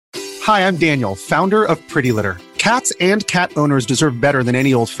Hi, I'm Daniel, founder of Pretty Litter. Cats and cat owners deserve better than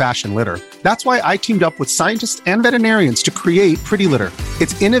any old-fashioned litter. That's why I teamed up with scientists and veterinarians to create Pretty Litter.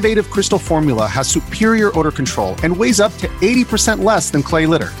 Its innovative crystal formula has superior odor control and weighs up to 80% less than clay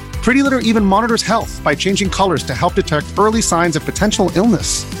litter. Pretty Litter even monitors health by changing colors to help detect early signs of potential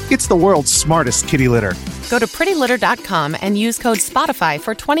illness. It's the world's smartest kitty litter. Go to prettylitter.com and use code SPOTIFY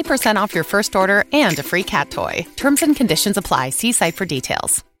for 20% off your first order and a free cat toy. Terms and conditions apply. See site for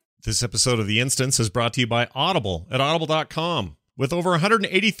details. This episode of The Instance is brought to you by Audible at audible.com. With over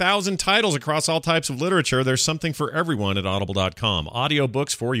 180,000 titles across all types of literature, there's something for everyone at audible.com.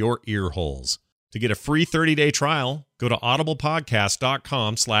 Audiobooks for your ear holes. To get a free 30-day trial, go to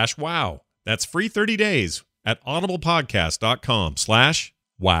audiblepodcast.com/wow. That's free 30 days at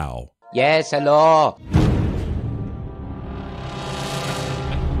audiblepodcast.com/wow. Yes, hello.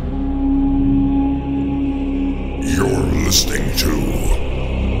 You're listening to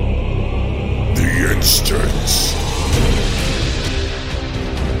The Instance.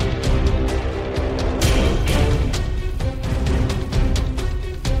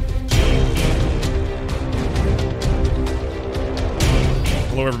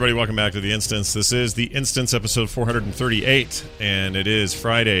 Hello, everybody. Welcome back to The Instance. This is The Instance, episode 438, and it is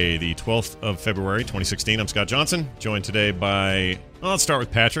Friday, the 12th of February, 2016. I'm Scott Johnson, joined today by, well, let's start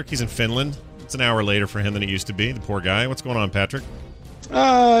with Patrick. He's in Finland. It's an hour later for him than it used to be, the poor guy. What's going on, Patrick?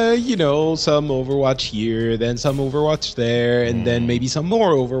 Some Overwatch here, then some Overwatch there, and then maybe some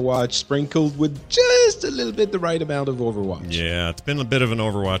more Overwatch sprinkled with just a little bit the right amount of Overwatch. Yeah, it's been a bit of an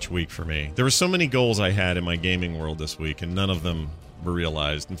Overwatch week for me. There were so many goals I had in my gaming world this week, and none of them were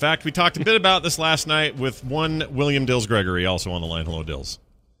realized. In fact, we talked a bit about this last night with one William Dills Gregory, also on the line. Hello, Dills.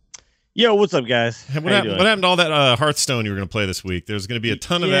 Yo, what's up, guys? What happened to all that Hearthstone you were going to play this week? There's going to be a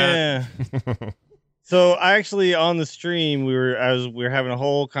ton of that. So I actually on the stream we were having a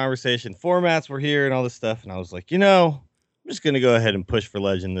whole conversation. Formats were here and all this stuff, and I was like, I'm just going to go ahead and push for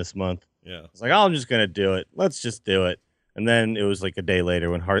Legend this month. Yeah, I was like, I'm just going to do it. Let's just do it. And then it was like a day later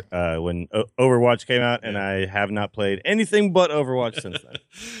when Overwatch came out, and I have not played anything but Overwatch since then.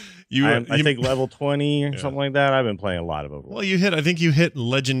 I think level 20 or something like that. I've been playing a lot of Overwatch. Well, I think you hit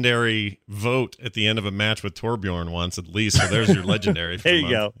legendary vote at the end of a match with Torbjorn once at least, so there's your legendary. There you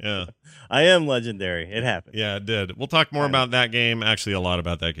go. Yeah. I am legendary. It happened. Yeah, it did. We'll talk more about that game, actually a lot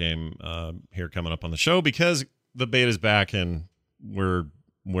about that game here coming up on the show, because the beta's back and we're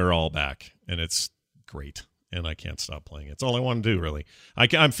all back, and it's great. And I can't stop playing it. It's all I want to do, really.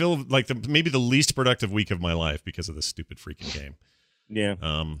 I feel like maybe the least productive week of my life because of this stupid freaking game. Yeah.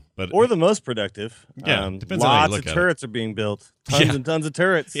 Or the most productive. Yeah. Depends on how you lots look of at turrets are being built. Tons and tons of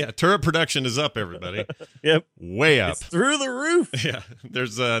turrets. Yeah. Turret production is up, everybody. Yep. Way up. It's through the roof. Yeah.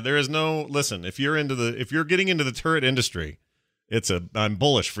 There is no listen. If you're getting into the turret industry, I'm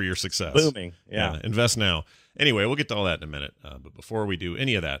bullish for your success. Booming. Yeah. Invest now. Anyway, we'll get to all that in a minute. But before we do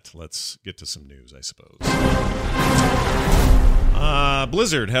any of that, let's get to some news, I suppose.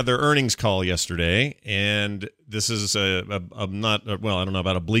 Blizzard had their earnings call yesterday, and this is I don't know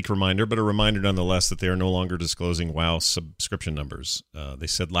about a bleak reminder, but a reminder nonetheless that they are no longer disclosing WoW subscription numbers. They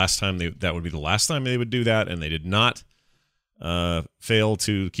said last time that would be the last time they would do that, and they did not fail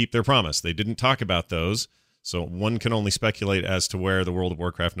to keep their promise. They didn't talk about those, so one can only speculate as to where the World of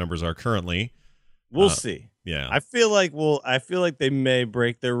Warcraft numbers are currently. We'll see. Yeah, I feel like they may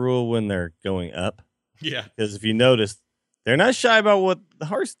break their rule when they're going up. Yeah, because if you notice, they're not shy about what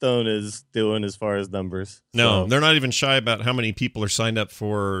Hearthstone is doing as far as numbers. No, they're not even shy about how many people are signed up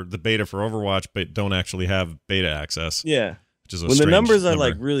for the beta for Overwatch, but don't actually have beta access. Yeah, which is when the numbers are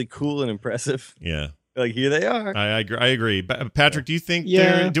like really cool and impressive. Yeah, like here they are. I agree. Patrick, do you think?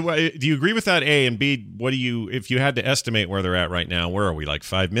 Yeah. Do you agree with that? A, and B, if you had to estimate where they're at right now? Where are we? Like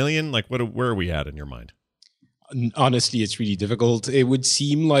 5 million? Like where are we at in your mind? Honestly, it's really difficult. It would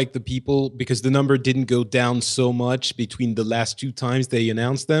seem like the people, because the number didn't go down so much between the last two times they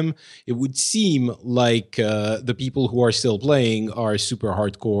announced them, it would seem like the people who are still playing are super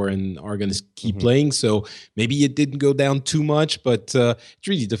hardcore and are going to keep playing. So maybe it didn't go down too much, but it's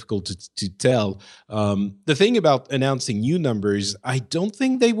really difficult to tell. The thing about announcing new numbers, I don't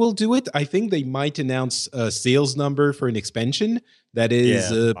think they will do it. I think they might announce a sales number for an expansion. That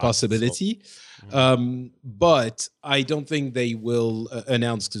is a possibility. But I don't think they will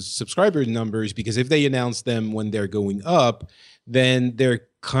announce the subscriber numbers, because if they announce them when they're going up, then they're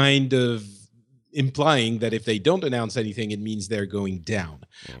kind of implying that if they don't announce anything, it means they're going down.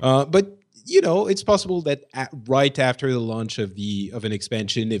 But it's possible that right after the launch of an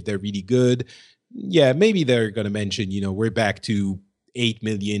expansion, if they're really good, maybe they're going to mention, we're back to 8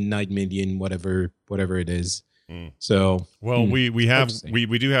 million, 9 million, whatever it is. So, we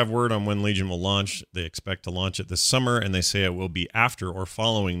do have word on when Legion will launch. They expect to launch it this summer, and they say it will be after or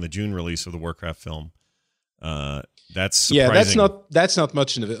following the June release of the Warcraft film. That's surprising. That's not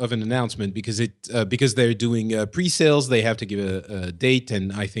much of an announcement because they're doing pre-sales. They have to give a date,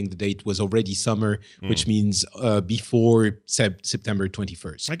 and I think the date was already summer, which means before September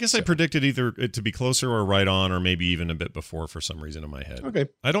 21st. I guess I predicted either it to be closer or right on, or maybe even a bit before for some reason in my head. Okay,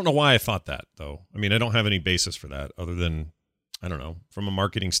 I don't know why I thought that though. I mean, I don't have any basis for that other than I don't know. From a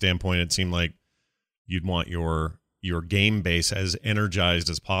marketing standpoint, it seemed like you'd want your game base as energized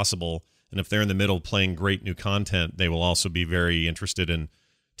as possible. And if they're in the middle playing great new content, they will also be very interested in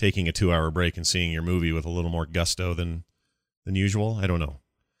taking a 2-hour break and seeing your movie with a little more gusto than usual. I don't know.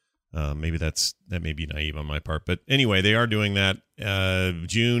 Maybe that may be naive on my part. But anyway, they are doing that.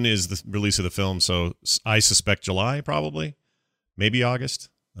 June is the release of the film, so I suspect July probably, maybe August.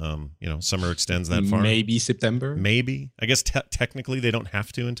 Summer extends that far. Maybe September. Maybe. I guess technically they don't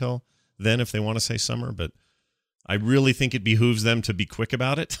have to until then if they want to say summer, but I really think it behooves them to be quick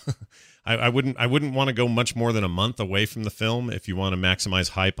about it. I wouldn't want to go much more than a month away from the film if you want to maximize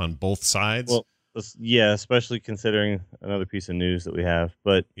hype on both sides. Well, yeah, especially considering another piece of news that we have.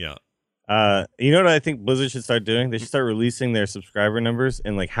 But yeah, you know what I think Blizzard should start doing? They should start releasing their subscriber numbers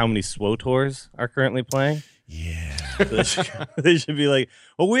and like how many SWOTORs are currently playing. Yeah, they should be like,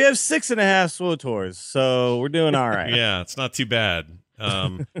 well, we have 6.5 SWOTORs, so we're doing all right. Yeah, it's not too bad.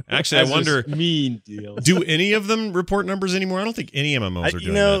 Actually, I wonder. Mean deal. Do any of them report numbers anymore? I don't think any MMOs are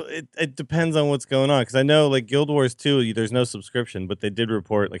doing that. It depends on what's going on because I know like Guild Wars 2, there's no subscription, but they did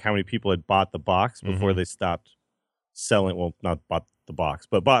report like how many people had bought the box before they stopped selling. Well, not bought the box,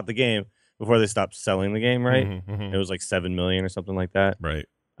 but bought the game before they stopped selling the game. Right? It was like 7 million or something like that. Right.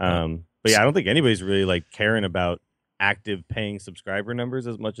 But yeah, I don't think anybody's really like caring about active paying subscriber numbers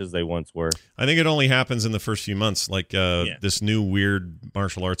as much as they once were. I think it only happens in the first few months, like this new weird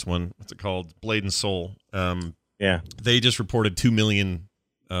martial arts one. What's it called? Blade and Soul. They just reported 2 million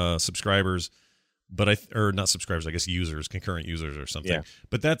subscribers, but not subscribers, I guess users, concurrent users or something. Yeah.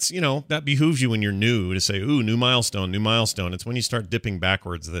 But that's that behooves you when you're new to say, ooh, new milestone. It's when you start dipping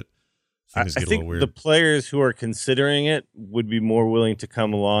backwards that things get a little weird. The players who are considering it would be more willing to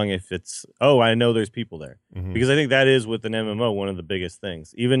come along if it's, I know there's people there. Because I think that is with an MMO one of the biggest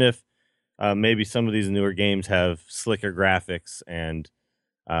things. Even if maybe some of these newer games have slicker graphics and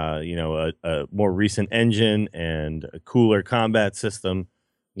a more recent engine and a cooler combat system,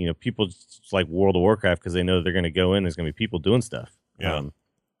 people just like World of Warcraft because they know they're going to go in. There's going to be people doing stuff. Yeah, and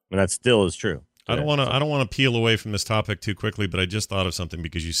that still is true. I don't want to peel away from this topic too quickly, but I just thought of something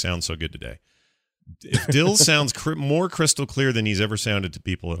because you sound so good today. If Dill sounds more crystal clear than he's ever sounded to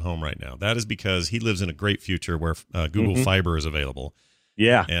people at home right now, that is because he lives in a great future where Google Fiber is available.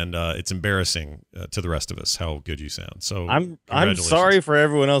 Yeah, and it's embarrassing to the rest of us how good you sound. So I'm sorry for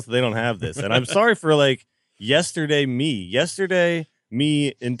everyone else that they don't have this, and I'm sorry for like yesterday me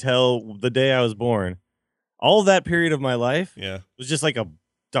until the day I was born. All that period of my life was just like a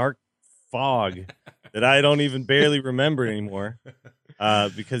dark fog that I don't even barely remember anymore.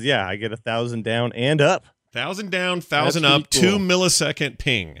 Because I get 1,000 down and up. 1,000 down, 1,000 up, cool. 2 millisecond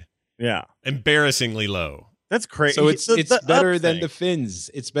ping. Yeah, embarrassingly low. That's crazy. So it's better than the Finns.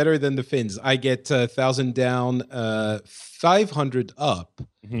 It's better than the Finns. I get 1,000 down, 500 up,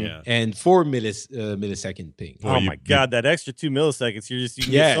 and 4 millisecond ping. Oh my God, that extra 2 milliseconds, you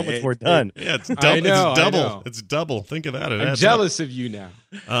can get so much more done. It's double. It's double. Think of that. I'm jealous of you now.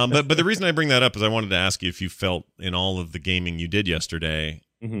 But the reason I bring that up is I wanted to ask you if you felt in all of the gaming you did yesterday,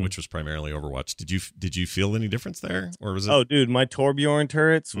 which was primarily Overwatch. Did you feel any difference there, or was it? Oh, dude, my Torbjorn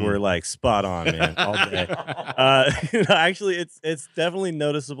turrets were like spot on, man, all day. Actually, it's definitely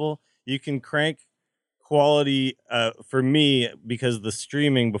noticeable. You can crank quality for me because the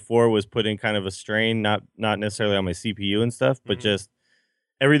streaming before was putting kind of a strain, not necessarily on my CPU and stuff, but just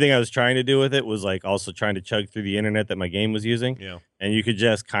everything I was trying to do with it was like also trying to chug through the internet that my game was using. Yeah, and you could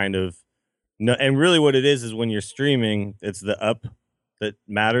just kind of and really what it is when you're streaming, it's the up that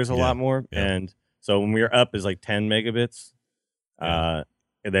matters a lot more. Yeah. And so when we're up is like 10 megabits, and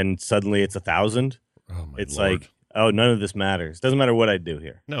then suddenly it's 1,000. Oh my it's Lord. Like, none of this matters. Doesn't matter what I do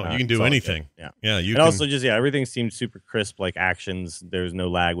here. No, you can do anything. Yeah. You can also just everything seemed super crisp, like actions. There's no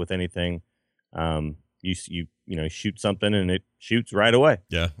lag with anything. You shoot something and it shoots right away.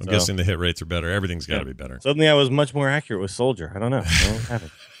 Yeah, I'm guessing the hit rates are better. Everything's got to be better. Suddenly I was much more accurate with Soldier. I don't know. I don't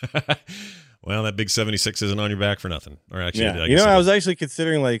have it. Well, that big 76 isn't on your back for nothing. Or actually, I was actually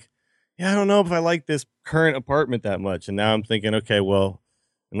considering like, I don't know if I like this current apartment that much. And now I'm thinking, okay, well,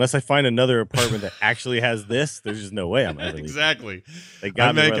 unless I find another apartment that actually has this, there's just no way I'm ever leaving. Exactly. They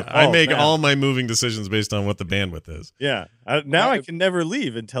got I make all my moving decisions based on what the bandwidth is. Yeah. Now I can never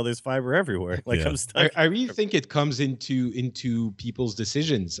leave until there's fiber everywhere. Like I'm stuck. I really think it comes into people's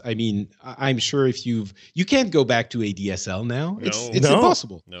decisions. I mean, I'm sure if you can't go back to ADSL now. It's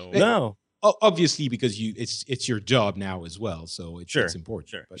impossible. No. Obviously, because it's your job now as well, so it's important.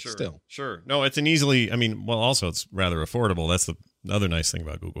 Sure. But still. Sure. No, it's an easily. I mean, well, also it's rather affordable. That's the other nice thing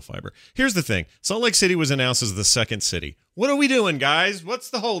about Google Fiber. Here's the thing: Salt Lake City was announced as the second city. What are we doing, guys?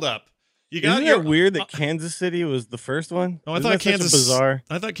 What's the holdup? Isn't it weird that Kansas City was the first one? Oh, I thought Kansas bizarre.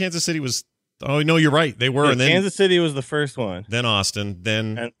 I thought Kansas City was. Oh no, you're right. They were, and then Kansas City was the first one. Then Austin,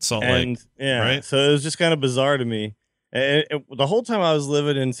 then Salt Lake. Right? So it was just kind of bizarre to me. The whole time I was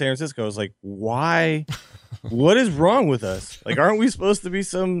living in San Francisco, I was like, why? What is wrong with us? Like, aren't we supposed to be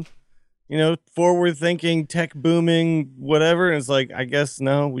some, forward thinking, tech booming, whatever? And it's like, I guess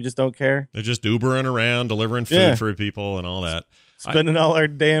no, we just don't care. They're just Ubering around, delivering food for people and all that. Spending all our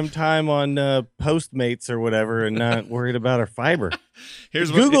damn time on Postmates or whatever and not worried about our fiber.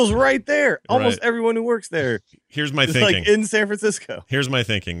 Google's right there. Almost everyone who works there. Here's my thinking. Like in San Francisco. Here's my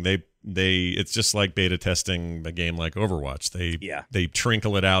thinking. It's just like beta testing a game like Overwatch. They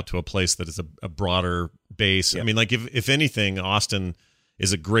trinkle it out to a place that is a broader base. I mean, like if anything, Austin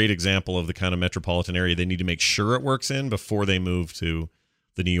is a great example of the kind of metropolitan area they need to make sure it works in before they move to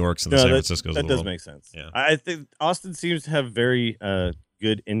the New Yorks and the San Franciscos. That does make sense. Yeah. I think Austin seems to have very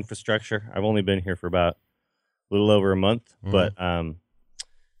good infrastructure. I've only been here for about a little over a month, but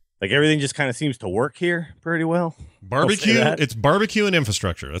like everything just kind of seems to work here pretty well. Barbecue, it's barbecue and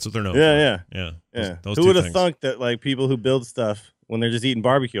infrastructure. That's what they're known for. Yeah. Who would have thunk that like people who build stuff when they're just eating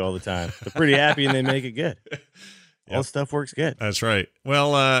barbecue all the time, they're pretty happy and they make it good. All stuff works good. That's right.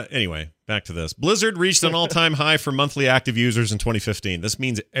 Well, anyway, back to this. Blizzard reached an all-time high for monthly active users in 2015. This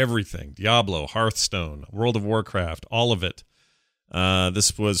means everything. Diablo, Hearthstone, World of Warcraft, all of it.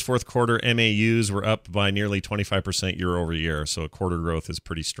 This was fourth quarter MAUs were up by nearly 25% year over year. So a quarter growth is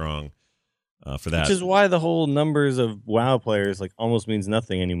pretty strong for that. Which is why the whole numbers of WoW players like almost means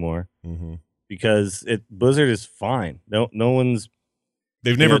nothing anymore. Mm-hmm. Because Blizzard is fine. No one's.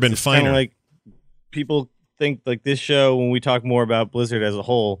 They've never been finer. Like people think like this show when we talk more about Blizzard as a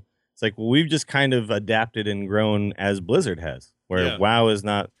whole, it's like, well, we've just kind of adapted and grown as Blizzard has, where WoW is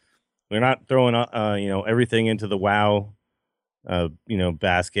not. We're not throwing everything into the WoW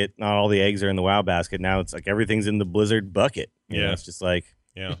basket. Not all the eggs are in the WoW basket. Now it's like everything's in the Blizzard bucket. You know, it's just like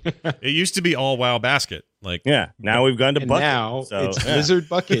it used to be all WoW basket. Like now we've gone to bucket. Now it's Blizzard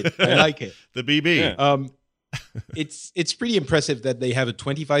bucket. I like it. The BB. Yeah. It's pretty impressive that they have a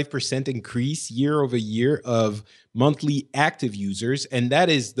 25% increase year over year of monthly active users, and that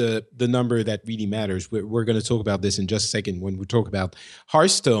is the number that really matters. We're going to talk about this in just a second when we talk about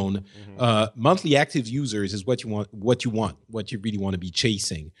Hearthstone. Monthly active users is what you really want to be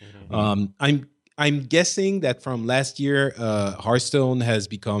chasing. I'm guessing that from last year, Hearthstone has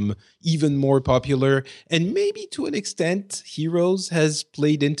become even more popular, and maybe to an extent, Heroes has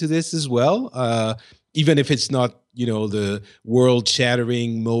played into this as well. Even if it's not, the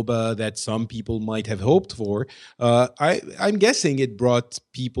world-shattering MOBA that some people might have hoped for, I'm guessing it brought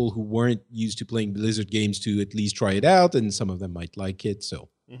people who weren't used to playing Blizzard games to at least try it out, and some of them might like it. So,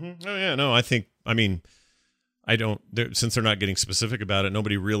 Oh yeah, no, I don't. Since they're not getting specific about it,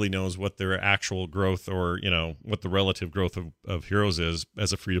 nobody really knows what their actual growth or what the relative growth of Heroes is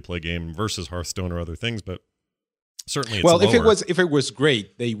as a free-to-play game versus Hearthstone or other things, but. Certainly, it's lower. if it was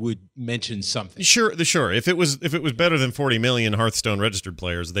great, they would mention something. Sure. If it was better than 40 million Hearthstone registered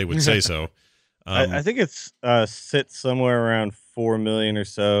players, they would say so. I think it's sits somewhere around 4 million or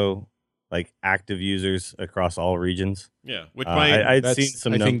so, like active users across all regions. Yeah, I'd seen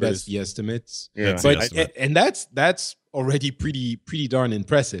some numbers. I think that's the estimates. Yeah, and that's already pretty darn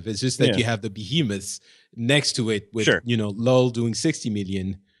impressive. It's just that you have the behemoths next to it with LOL doing 60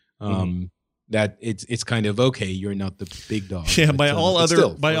 million. That it's kind of okay. You're not the big dog. Yeah,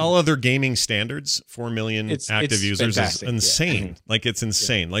 but, by all other gaming standards, 4 million active users fantastic. Is insane. Yeah. Like it's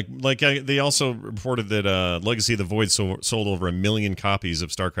insane. Yeah. They also reported that Legacy of the Void sold over 1 million copies of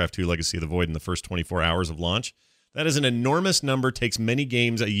StarCraft II: Legacy of the Void in the first 24 hours of launch. That is an enormous number. Takes many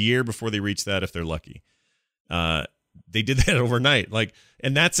games a year before they reach that if they're lucky. They did that overnight.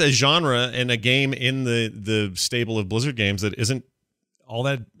 And that's a genre and a game in the stable of Blizzard games that isn't all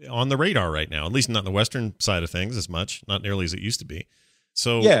that on the radar right now, at least not in the Western side of things as much, not nearly as it used to be.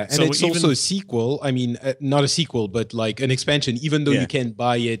 So yeah, and so it's also a sequel. I mean, not a sequel, but like an expansion. Even though you can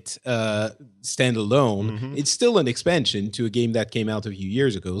buy it standalone, it's still an expansion to a game that came out a few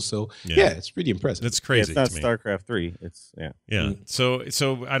years ago. So yeah, it's pretty impressive. It's crazy. It's not StarCraft 3. It's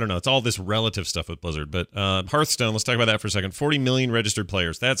So I don't know. It's all this relative stuff with Blizzard, but Hearthstone. Let's talk about that for a second. 40 million registered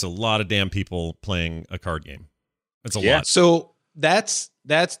players. That's a lot of damn people playing a card game. That's a lot. So that's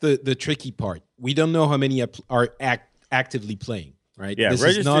the tricky part. We don't know how many are actively playing. Right. Yeah, this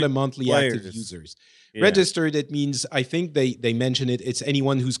is not a monthly players. active users. Yeah. Registered, it means, I think they mention it, it's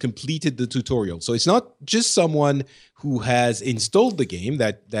anyone who's completed the tutorial. So it's not just someone who has installed the game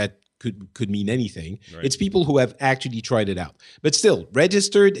that could mean anything. Right. It's people who have actually tried it out. But still,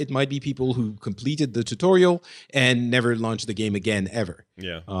 registered, it might be people who completed the tutorial and never launched the game again ever.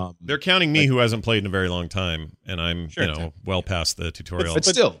 Yeah. They're counting me who hasn't played in a very long time, and I'm well past the tutorial. But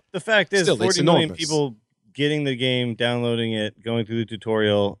still, the fact is 40 million people getting the game, downloading it, going through the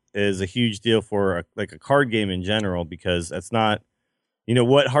tutorial is a huge deal for a card game in general, because that's not,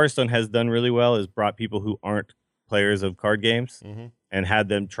 what Hearthstone has done really well is brought people who aren't players of card games and had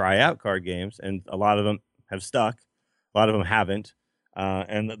them try out card games, and a lot of them have stuck, a lot of them haven't,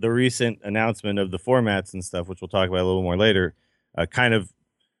 and the recent announcement of the formats and stuff, which we'll talk about a little more later, kind of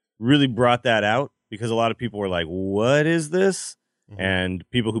really brought that out, because a lot of people were like, what is this? And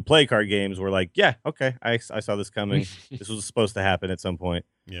people who play card games were like, yeah, okay, I saw this coming. This was supposed to happen at some point.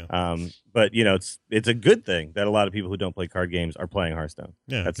 Yeah. But it's a good thing that a lot of people who don't play card games are playing Hearthstone.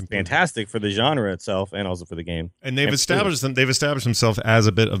 Yeah, that's fantastic for the genre itself and also for the game. And they've established themselves as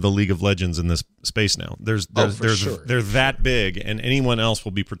a bit of the League of Legends in this space now. They're that big, and anyone else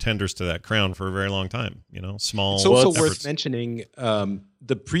will be pretenders to that crown for a very long time. Small. It's also worth mentioning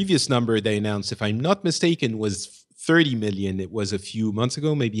the previous number they announced, if I'm not mistaken, was 30 million. It was a few months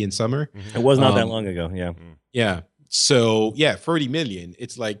ago, maybe in summer. It was not that long ago. Yeah. So 40 million.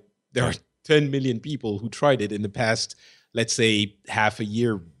 It's like there are 10 million people who tried it in the past, let's say half a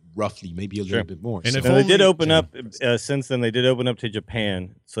year, roughly, maybe a little bit more. And they did open up since then. They did open up to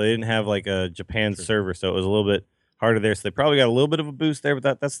Japan, so they didn't have like a Japan server, so it was a little bit harder there. So they probably got a little bit of a boost there,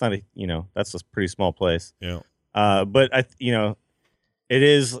 but that's not that's a pretty small place. Yeah. But it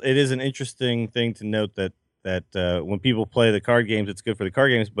is an interesting thing to note that when people play the card games, it's good for the card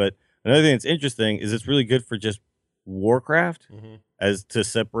games. But another thing that's interesting is it's really good for just Warcraft, as to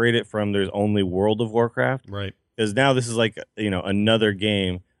separate it from there's only World of Warcraft. Right. Because now this is like, another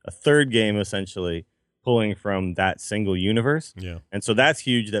game, a third game essentially, pulling from that single universe. Yeah. And so that's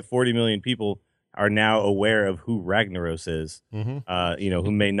huge that 40 million people are now aware of who Ragnaros is,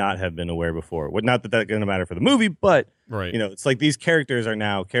 who may not have been aware before. Well, not that that's going to matter for the movie, but, it's like these characters are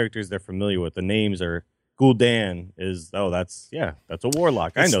now characters they're familiar with. The names are... Gul'dan is that's a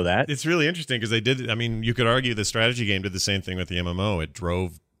warlock. I know that. It's really interesting because they did. I mean, you could argue the strategy game did the same thing with the MMO. It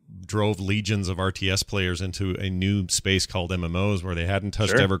drove legions of RTS players into a new space called MMOs where they hadn't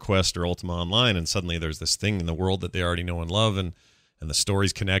touched EverQuest or Ultima Online, and suddenly there's this thing in the world that they already know and love, and the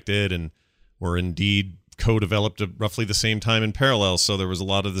story's connected and were indeed co-developed at roughly the same time in parallel. So there was a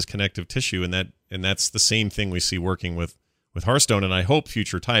lot of this connective tissue, and that's the same thing we see working with Hearthstone, and I hope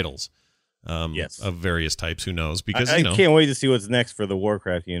future titles. Of various types, who knows? Because I can't wait to see what's next for the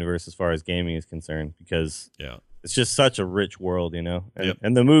Warcraft universe as far as gaming is concerned, because it's just such a rich world,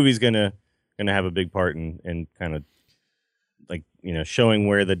 and the movie's gonna have a big part in kind of like showing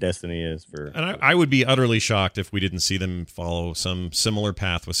where the destiny is for. And I would be utterly shocked if we didn't see them follow some similar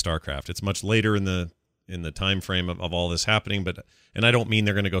path with StarCraft. It's much later in the time frame of all this happening, and I don't mean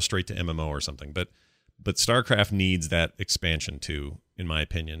they're going to go straight to MMO or something, but StarCraft needs that expansion too, in my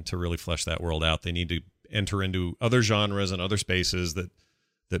opinion, to really flesh that world out. They need to enter into other genres and other spaces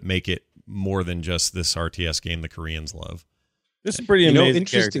that make it more than just this RTS game the Koreans love. This is pretty amazing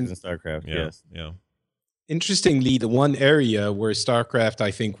characters in StarCraft. Yes. Yeah. Interestingly, the one area where StarCraft,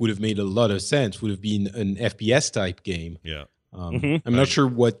 I think, would have made a lot of sense would have been an FPS type game. Yeah. I'm not sure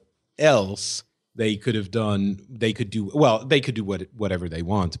what else they could have done. They could do whatever they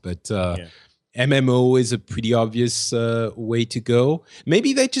want, but MMO is a pretty obvious way to go.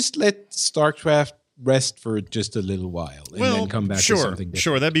 Maybe they just let StarCraft rest for just a little while and then come back to something different.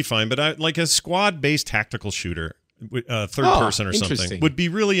 Sure, that'd be fine. But like a squad-based tactical shooter, third person or something, would be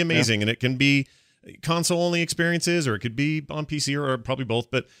really amazing. And it can be console-only experiences, or it could be on PC, or probably both.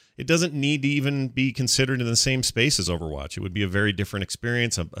 But it doesn't need to even be considered in the same space as Overwatch. It would be a very different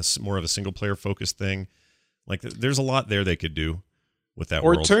experience, more of a single-player focused thing. Like there's a lot there they could do with that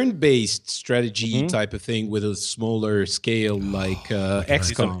or world. turn-based strategy type of thing with a smaller scale, like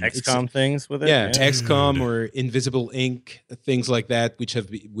XCOM. XCOM things with it, XCOM or Invisible Ink, things like that, which have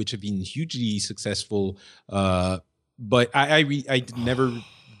been hugely successful but I never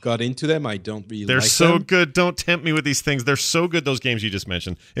got into them. I don't really. They're like so them. good. Don't tempt me with these things. They're so good. Those games you just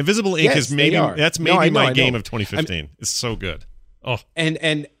mentioned. Invisible Ink is maybe that's my game of 2015. It's so good. Oh,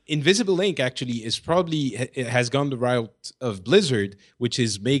 and Invisible Ink actually is probably it has gone the route of Blizzard, which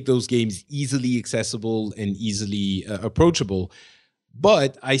is make those games easily accessible and easily approachable.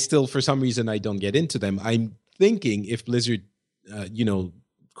 But I still, for some reason, I don't get into them. I'm thinking if Blizzard,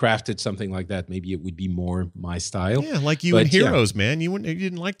 crafted something like that, maybe it would be more my style. Yeah, like you and Heroes, man. You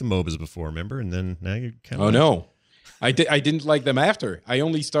didn't like the MOBAs before, remember? And then now you kind of. Oh no. I didn't like them after. I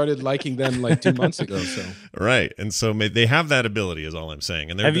only started liking them like 2 months ago. So right, and so they have that ability, is all I'm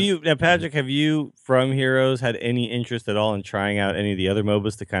saying. And Patrick? Have you from Heroes had any interest at all in trying out any of the other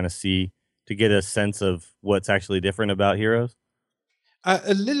MOBAs to kind of to get a sense of what's actually different about Heroes?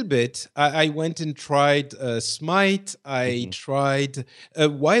 A little bit. I went and tried Smite. I tried a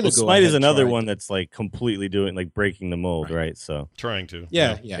while ago. Smite is another one that's like completely breaking the mold, right? So trying to.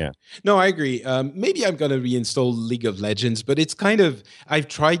 Yeah. No, I agree. Maybe I'm gonna reinstall League of Legends, but it's I've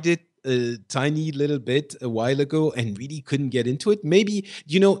tried it a tiny little bit a while ago and really couldn't get into it. Maybe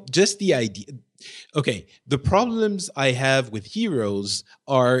just the idea. Okay, the problems I have with Heroes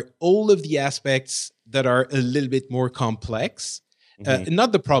are all of the aspects that are a little bit more complex.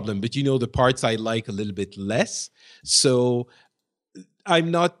 Not the problem, but the parts I like a little bit less. So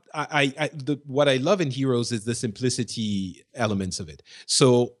I'm not. What I love in Heroes is the simplicity elements of it.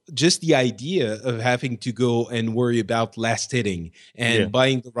 So just the idea of having to go and worry about last hitting and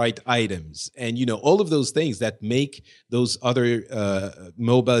buying the right items, and all of those things that make those other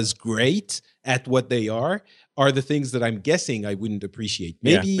MOBAs great at what they are the things that I'm guessing I wouldn't appreciate.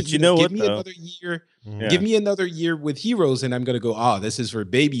 Maybe, but give me another year. Yeah. Give me another year with Heroes, and I'm going to go, this is for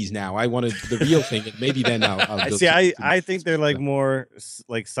babies now. I wanted the real thing, and maybe then I'll go. See, I think they're like more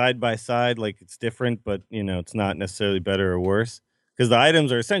like side by side, like it's different, but it's not necessarily better or worse because the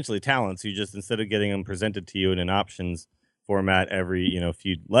items are essentially talents. You just, instead of getting them presented to you in an options format every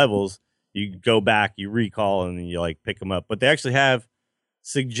few levels, you go back, you recall, and then you pick them up. But they actually have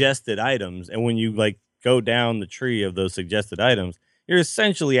suggested items, and when you go down the tree of those suggested items, you're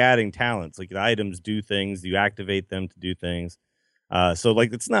essentially adding talents. Like the items do things, you activate them to do things. So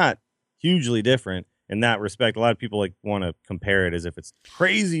it's not hugely different in that respect. A lot of people want to compare it as if it's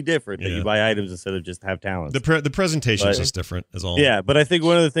crazy different that you buy items instead of just have talents. The presentation is just different is all. Yeah, but I think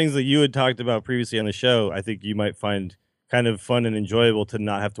one of the things that you had talked about previously on the show, I think you might find kind of fun and enjoyable to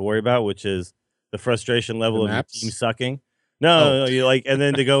not have to worry about, which is the frustration level of your team sucking. No, you and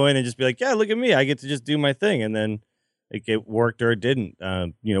then to go in and just be like, yeah, look at me, I get to just do my thing, and then it worked or it didn't.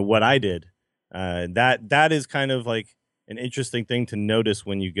 What I did, that is kind of like an interesting thing to notice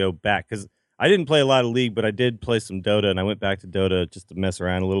when you go back, because I didn't play a lot of League, but I did play some Dota, and I went back to Dota just to mess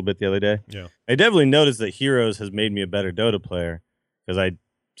around a little bit the other day. Yeah, I definitely noticed that Heroes has made me a better Dota player because I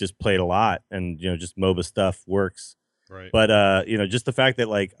just played a lot, and just MOBA stuff works. Right. But just the fact that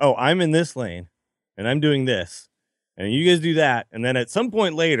I'm in this lane and I'm doing this, and you guys do that, and then at some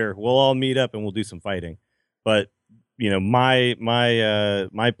point later we'll all meet up and we'll do some fighting. But my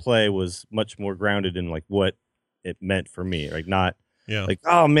play was much more grounded in what it meant for me, not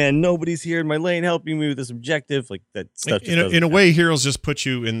oh man, nobody's here in my lane helping me with this objective. That stuff. In a way, Heroes just put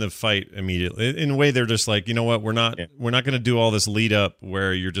you in the fight immediately. In a way, they're just like, you know what, we're not going to do all this lead up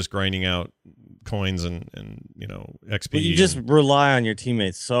where you're just grinding out coins and XP. But you just rely on your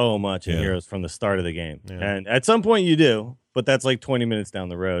teammates so much in Heroes from the start of the game, and at some point you do, but that's 20 minutes down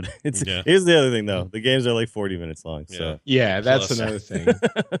the road. Here's the other thing though: the games are 40 minutes long. So that's another thing.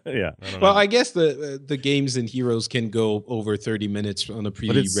 Well, I guess the games in Heroes can go over 30 minutes on a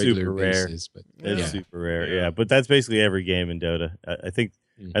pretty regular basis, but it's super rare. Yeah, but that's basically every game in Dota. I think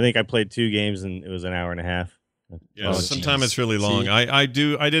I played 2 games and it was an hour and a half. Yeah, sometimes it's really long. I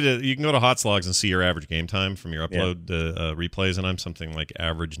did it. You can go to HotSlogs and see your average game time from your upload replays, and I'm something like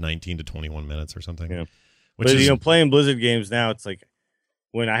average 19 to 21 minutes or something. Yeah. But playing Blizzard games now, it's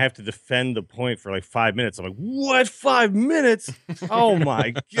when I have to defend the point for 5 minutes, I'm like, what, 5 minutes? Oh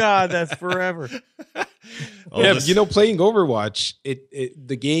my god, that's forever. Playing Overwatch,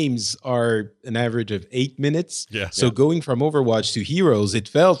 the games are an average of 8 minutes. Yeah. So going from Overwatch to Heroes, it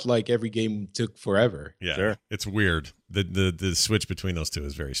felt like every game took forever. Yeah, sure. It's weird. The switch between those two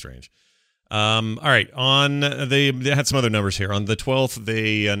is very strange. All right. They had some other numbers here. On the 12th,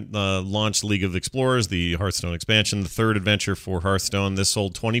 they launched League of Explorers, the Hearthstone expansion, the third adventure for Hearthstone. This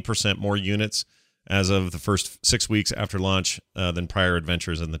sold 20% more units as of the first 6 weeks after launch than prior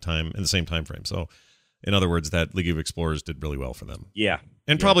adventures in the same time frame. So, in other words, that League of Explorers did really well for them. Yeah,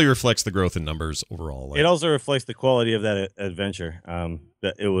 and probably reflects the growth in numbers overall. It also reflects the quality of that adventure.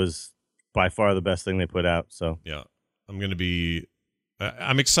 That it was by far the best thing they put out. So yeah. going to be.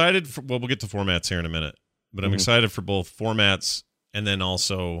 I'm excited for. Well, we'll get to formats here in a minute, but I'm excited for both formats and then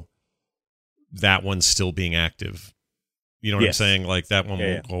also that one still being active. You know what I'm saying? Like that one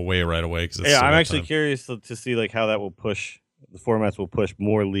won't go away right away. I'm actually curious to see like how that will push. The formats will push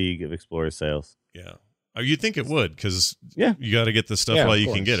more League of Explorers sales. Yeah. Oh, you'd think it would, because you got to get the stuff while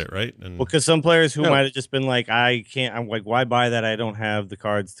you can get it, right? And because some players who might have just been like, I can't. I'm like, why buy that? I don't have the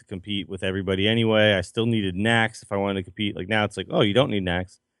cards to compete with everybody anyway. I still needed Nax if I wanted to compete. Like now, it's like, oh, you don't need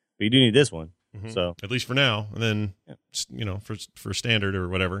Nax, but you do need this one. So at least for now, and then for standard or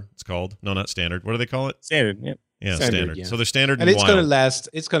whatever it's called. No, not standard. What do they call it? Standard. Yep. Yeah, standard. Yeah. So they're standard, and it's wild. gonna last.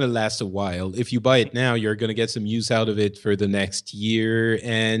 It's gonna last a while. If you buy it now, you're gonna get some use out of it for the next year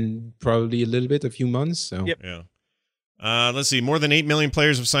and probably a few months. So yeah. Let's see. More than 8 million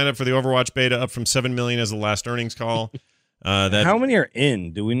players have signed up for the Overwatch beta, up from 7 million as the last earnings call. How many are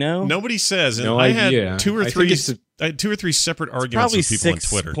in? Do we know? Nobody says. And no I idea. had two or three separate arguments with people on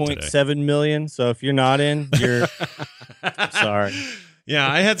Twitter today. 6.7 million. So if you're not in, you're sorry. Yeah,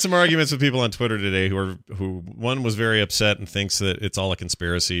 I had some arguments with people on Twitter today who one was very upset and thinks that it's all a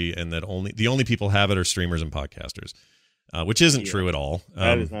conspiracy and that the only people have it are streamers and podcasters. Which isn't true at all.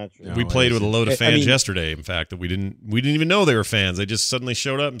 That is not true. We played with a load of fans yesterday. In fact, that we didn't even know they were fans. They just suddenly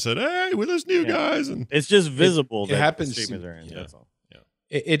showed up and said, "Hey, we're those new guys." And it's just visible. It happens. The streamers are in. That's all.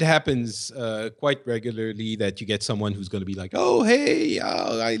 It happens quite regularly that you get someone who's going to be like, "Oh, hey,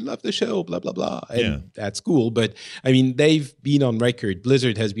 I love the show, blah blah blah," and that's cool. But I mean, they've been on record.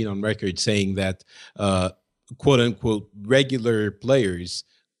 Blizzard has been on record saying that, quote unquote, regular players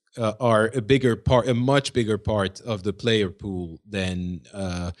are a much bigger part of the player pool than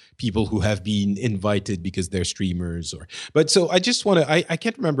people who have been invited because they're streamers. But so I just want to. I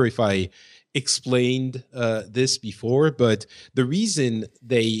can't remember if I explained this before, but the reason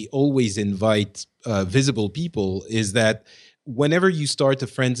they always invite visible people is that whenever you start a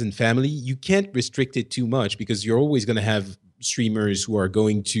friends and family, you can't restrict it too much because you're always going to have streamers who are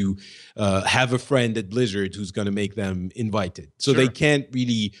going to have a friend at Blizzard who's going to make them invited. So they can't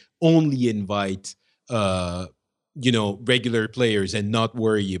really only invite regular players and not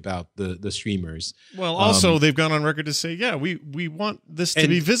worry about the streamers. Well, also they've gone on record to say, we want this to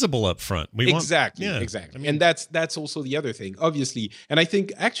be visible up front. Exactly. I mean, and that's also the other thing, obviously. And I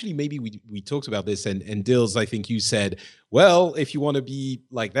think actually maybe we talked about this and Dills, I think you said, well, if you want to be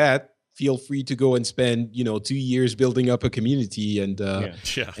like that, feel free to go and spend 2 years building up a community and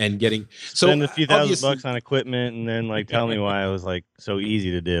getting spend a few $1,000 on equipment and then like tell me why it was like so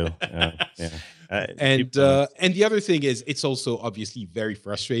easy to do. And the other thing is, it's also obviously very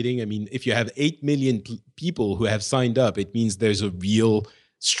frustrating. I mean, if you have 8 million people who have signed up, it means there's a real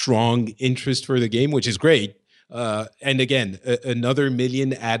strong interest for the game, which is great. And again, another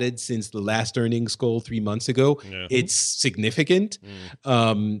million added since the last earnings call 3 months ago. Yeah. It's significant.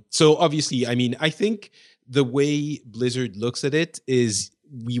 So obviously, I mean, I think the way Blizzard looks at it is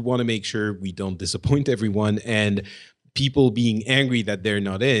we want to make sure we don't disappoint everyone, and people being angry that they're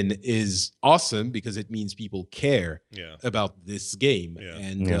not in is awesome because it means people care about this game. Yeah.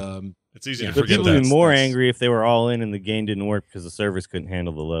 And it's easy to forget people would be more angry if they were all in and the game didn't work because the servers couldn't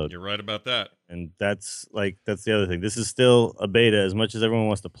handle the load. You're right about that. And that's the other thing. This is still a beta. As much as everyone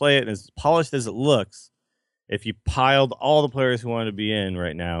wants to play it and as polished as it looks, if you piled all the players who want to be in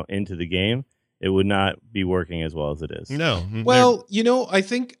right now into the game, it would not be working as well as it is. No. Well, I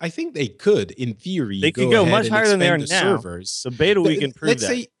think they could, in theory. They could go much higher than they are now. Servers. The beta we can prove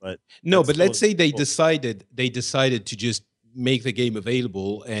that. But let's say they decided to just make the game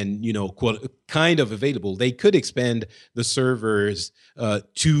available and kind of available. They could expand the servers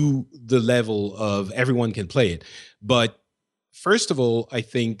to the level of everyone can play it. But first of all, I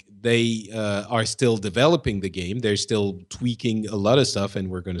think they are still developing the game. They're still tweaking a lot of stuff, and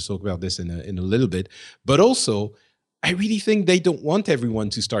we're going to talk about this in a little bit. But also, I really think they don't want everyone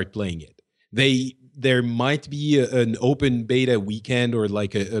to start playing it. There might be an open beta weekend or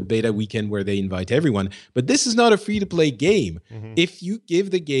like a beta weekend where they invite everyone, but this is not a free-to-play game. Mm-hmm. If you give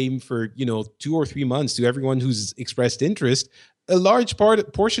the game for 2 or 3 months to everyone who's expressed interest, a large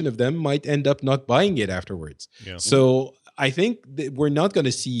portion of them might end up not buying it afterwards. Yeah. So I think that we're not going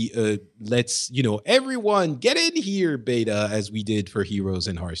to see let's everyone get in here beta as we did for Heroes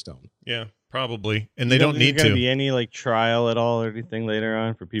and Hearthstone. Yeah. Probably, and they don't need to. Be any like trial at all or anything later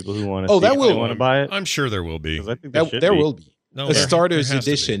on for people who want to. want to buy it. I'm sure there will be. I think there will be. a starter's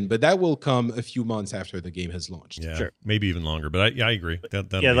edition, but that will come a few months after the game has launched. Yeah, sure. Maybe even longer. But I agree.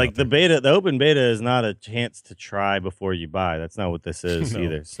 Like the open beta is not a chance to try before you buy. That's not what this is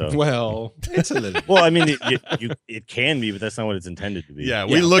either. So well, it's a little. Well, I mean, it can be, but that's not what it's intended to be. Yeah,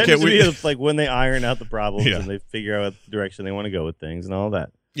 we look at it's like when they iron out the problems and they figure out what direction they want to go with things and all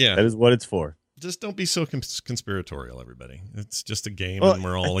that. Yeah, that is what it's for. Just don't be so conspiratorial, everybody. It's just a game, and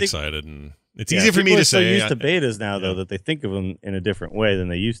we're all excited and. It's easy for me to say. People are so used to betas now, though, that they think of them in a different way than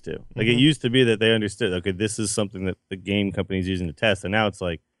they used to. Like it used to be that they understood, okay, this is something that the game company is using to test, and now it's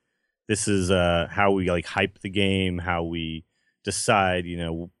like this is how we like hype the game, how we decide,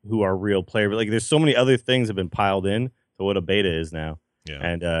 who our real player. But like, there's so many other things have been piled in to what a beta is now. Yeah.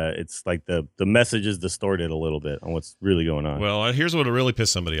 And it's like the message is distorted a little bit on what's really going on. Well, here's what really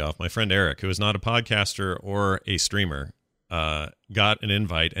pissed somebody off. My friend Eric, who is not a podcaster or a streamer. Got an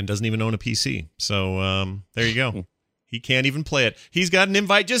invite and doesn't even own a PC. So there you go. He can't even play it. He's got an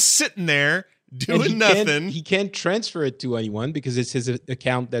invite just sitting there doing nothing. He can't transfer it to anyone because it's his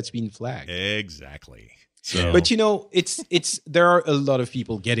account that's been flagged. Exactly. So. But it's there are a lot of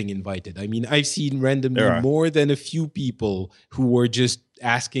people getting invited. I mean, I've seen randomly more than a few people who were just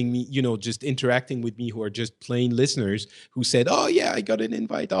asking me, just interacting with me, who are just plain listeners who said, "Oh yeah, I got an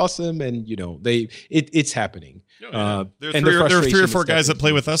invite, awesome!" And it's happening. There are three or four guys that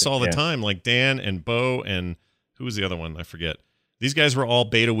play with us all the time, like Dan and Bo and who was the other one? I forget. These guys were all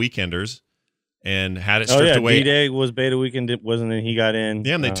beta weekenders. And had it stripped away. D-Day was beta weekend, wasn't it? He got in.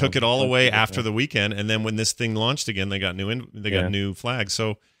 Yeah, and they took it all away after the weekend, and then when this thing launched again, they got new flags.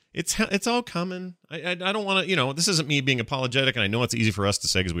 So it's all coming. I don't want to, this isn't me being apologetic, and I know it's easy for us to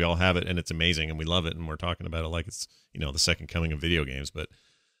say because we all have it, and it's amazing, and we love it, and we're talking about it like it's the second coming of video games. But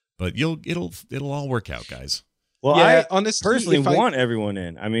it'll all work out, guys. Well, I honestly personally want everyone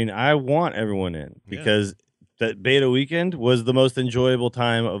in. I mean, I want everyone in because that beta weekend was the most enjoyable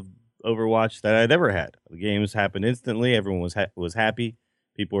time of Overwatch that I'd ever had. The games happened instantly. Everyone was happy.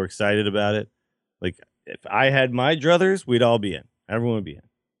 People were excited about it. Like if I had my druthers, we'd all be in. Everyone would be in.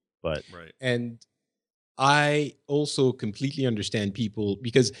 But and I also completely understand people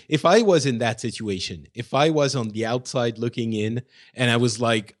because if I was in that situation, if I was on the outside looking in and I was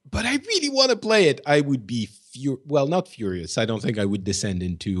like, but I really want to play it, I would be not furious. I don't think I would descend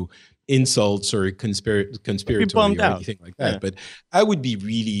into insults or conspiratory or anything like that. Yeah. But I would be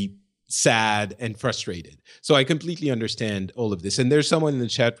really sad and frustrated. So I completely understand all of this. And there's someone in the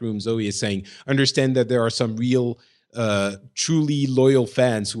chat room, Zoe, is saying, understand that there are some real, truly loyal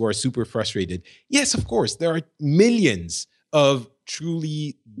fans who are super frustrated. Yes, of course. There are millions of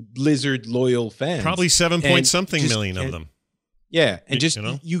truly Blizzard loyal fans. Probably 7-point-something million of them. Yeah, and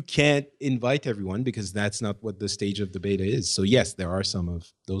you can't invite everyone because that's not what the stage of the beta is. So yes, there are some of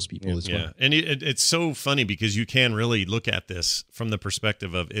those people as well. Yeah, and it's so funny because you can really look at this from the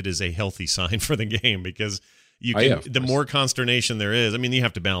perspective of it is a healthy sign for the game because you can the more consternation there is. I mean, you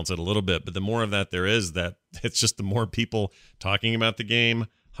have to balance it a little bit, but the more of that there is, that it's just the more people talking about the game,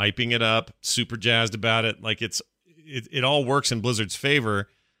 hyping it up, super jazzed about it. Like it all works in Blizzard's favor,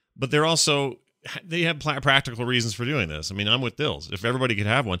 but they're also. They have practical reasons for doing this. I mean, I'm with Dills. If everybody could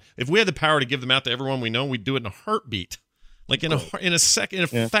have one, if we had the power to give them out to everyone we know, we'd do it in a heartbeat. Like in a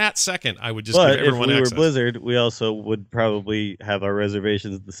fat second, I would just give everyone access. If we were Blizzard, we also would probably have our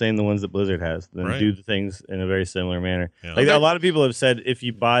reservations the same the ones that Blizzard has, then do the things in a very similar manner. Yeah. Like a lot of people have said, if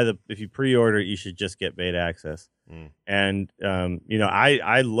you pre-order, you should just get beta access. And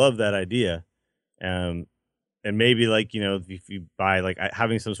I love that idea. And maybe if you buy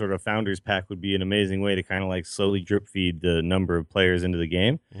having some sort of founders pack would be an amazing way to kind of slowly drip feed the number of players into the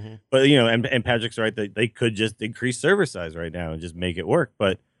game. Mm-hmm. But and Patrick's right that they could just increase server size right now and just make it work.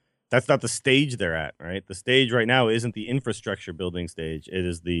 But that's not the stage they're at, right? The stage right now isn't the infrastructure building stage; it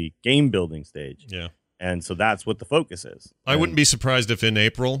is the game building stage. Yeah. And so that's what the focus is. I wouldn't be surprised if in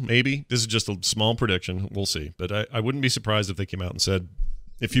April, maybe this is just a small prediction. We'll see, but I wouldn't be surprised if they came out and said,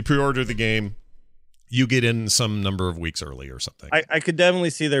 if you pre-order the game, you get in some number of weeks early or something. I could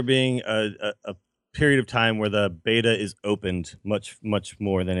definitely see there being a period of time where the beta is opened much, much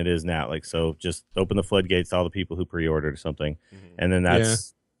more than it is now. So just open the floodgates to all the people who pre-ordered or something. Mm-hmm. And then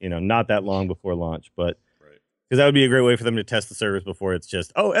that's, not that long before launch. But because that would be a great way for them to test the service before it's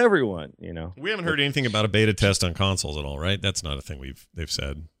just, everyone, We haven't heard anything about a beta test on consoles at all, right? That's not a thing they've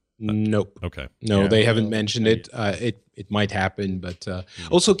said. Nope. Okay. No, they haven't mentioned it. It might happen, but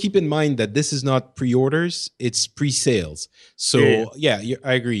also keep in mind that this is not pre-orders; it's pre-sales. So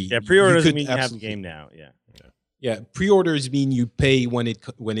I agree. Yeah, pre-orders mean you have the game now. Yeah. Yeah, pre-orders mean you pay when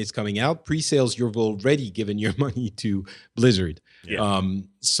it's coming out. Pre-sales, you've already given your money to Blizzard. Yeah.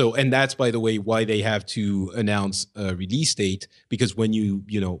 So, and that's, by the way, why they have to announce a release date, because when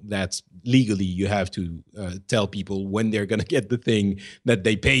that's legally, you have to tell people when they're going to get the thing that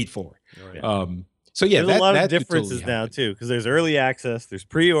they paid for. So yeah, there's a lot of differences now too, because there's early access, there's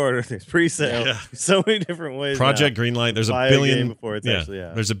pre-order, there's pre-sale, so many different ways. Project Greenlight, there's a billion before it's actually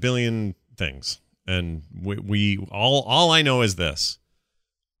out. There's a billion things, and we all I know is this: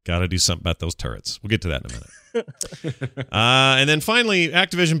 got to do something about those turrets. We'll get to that in a minute. And then finally,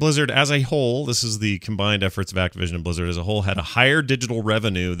 Activision Blizzard as a whole. This is the combined efforts of Activision and Blizzard as a whole, had a higher digital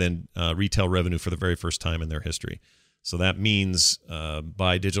revenue than retail revenue for the very first time in their history. So that means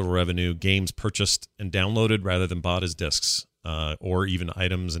by digital revenue, games purchased and downloaded rather than bought as discs, or even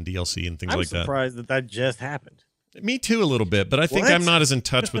items and DLC and things like that. I'm surprised that just happened. Me too, a little bit, but I think I'm not as in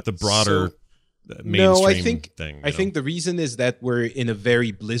touch with the broader mainstream thing. I think the reason is that we're in a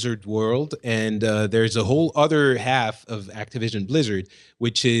very Blizzard world, and there's a whole other half of Activision Blizzard,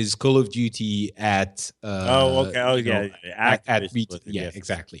 which is Call of Duty at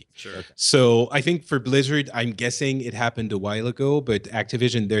exactly. Sure. Okay. So I think for Blizzard, I'm guessing it happened a while ago, but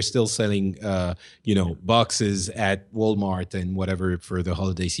Activision, they're still selling boxes at Walmart and whatever for the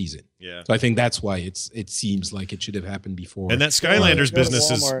holiday season. Yeah. So I think that's why it seems like it should have happened before. And that Skylanders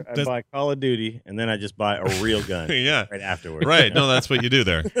business is... I buy Call of Duty, and then I just buy a real gun right afterwards. Right. No, that's what you do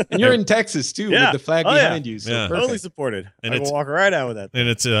there. And you're in Texas, too, with the flag behind you. So totally supported. And I can walk right out with that. And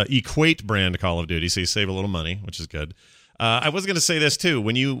it's Equate brand Call of Duty, so you save a little money, which is good. I was going to say this, too.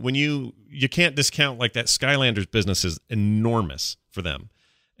 When you can't discount, like, that Skylanders business is enormous for them.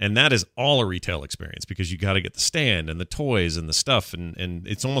 And that is all a retail experience, because you got to get the stand and the toys and the stuff. And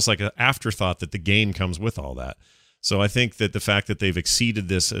it's almost like an afterthought that the game comes with all that. So I think that the fact that they've exceeded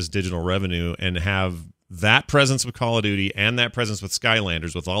this as digital revenue and have that presence with Call of Duty and that presence with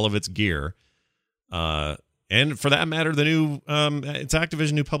Skylanders with all of its gear, and for that matter, the new it's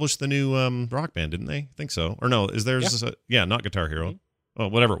Activision who published the new Rock Band, didn't they? I think so. Or no, is theirs? Not Guitar Hero.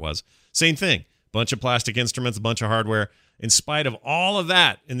 Well, whatever it was. Same thing. Bunch of plastic instruments, a bunch of hardware. In spite of all of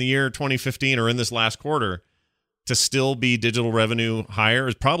that in the year 2015 or in this last quarter, to still be digital revenue higher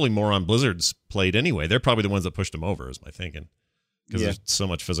is probably more on Blizzard's plate anyway. They're probably the ones that pushed them over, is my thinking, because there's so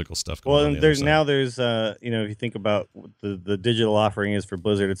much physical stuff going on. Well, there's if you think about what the digital offering is for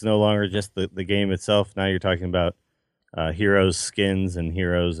Blizzard, it's no longer just the game itself. Now you're talking about heroes, skins, and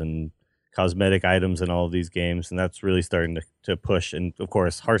heroes and cosmetic items in all of these games, and that's really starting to push. And of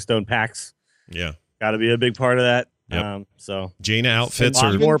course, Hearthstone packs, got to be a big part of that. Yep. So Jaina outfits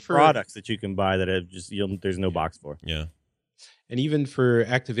or more products that you can buy that have there's no box for. Yeah. And even for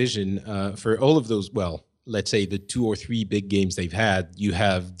Activision, for all of those, well, let's say the 2 or 3 big games they've had, you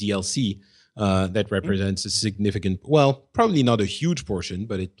have DLC that represents a significant, well, probably not a huge portion,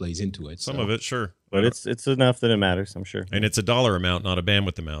 but it plays into it. Some of it, sure. But it's enough that it matters, I'm sure. And it's a dollar amount, not a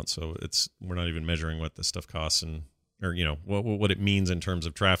bandwidth amount. So we're not even measuring what this stuff costs or what it means in terms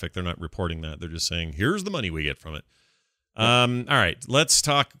of traffic. They're not reporting that. They're just saying, here's the money we get from it. All right, let's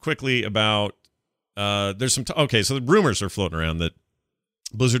talk quickly about there's some so the rumors are floating around that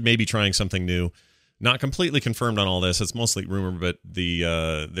Blizzard may be trying something new. Not completely confirmed on all this. It's mostly rumor, but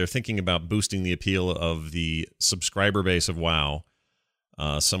they're thinking about boosting the appeal of the subscriber base of WoW.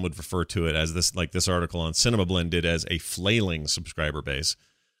 Some would refer to it as this article on Cinema Blend did as a flailing subscriber base.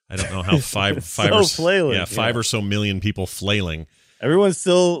 I don't know how five or so million people flailing. Everyone's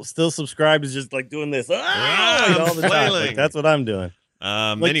still subscribed, is just like doing this all the time. Like, that's what I'm doing.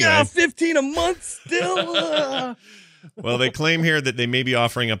 Anyway, 15 a month still. Well, they claim here that they may be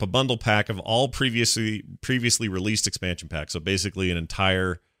offering up a bundle pack of all previously released expansion packs. So basically, an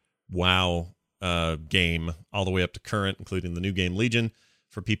entire WoW game, all the way up to current, including the new game Legion,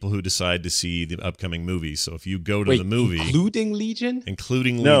 for people who decide to see the upcoming movies. So if you go to the movie... Including Legion?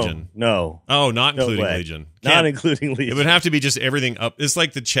 Including Legion. No. Oh, not including Legion. Not including Legion. It would have to be just everything up. It's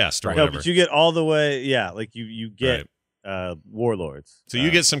like the chest or whatever. No, but you get all the way... Yeah, like you get Warlords. So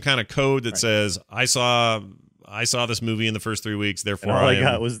you get some kind of code that says, I saw this movie in the first 3 weeks, therefore and all I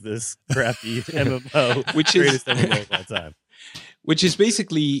got was this crappy MMO, which greatest MMO of all time. Which is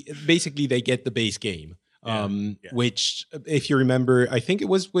basically they get the base game. Which, if you remember, I think it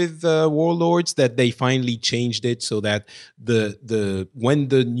was with Warlords that they finally changed it so that the when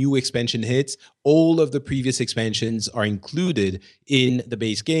the new expansion hits, all of the previous expansions are included in the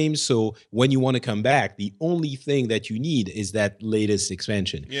base game. So when you want to come back, the only thing that you need is that latest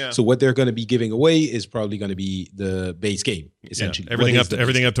expansion. Yeah. So what they're going to be giving away is probably going to be the base game, essentially.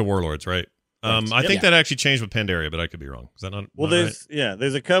 Everything up to Warlords, right? I think that actually changed with Pandaria, but I could be wrong. Is that not? Well, not there's right?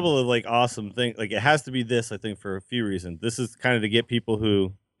 there's a couple of like awesome things. Like it has to be this, I think, for a few reasons. This is kind of to get people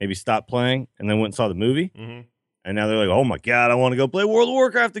who maybe stopped playing and then went and saw the movie, and now they're like, "Oh my god, I want to go play World of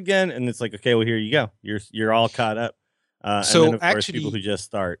Warcraft again!" And it's like, okay, well, here you go. You're all caught up. So and then, of course, actually, people who just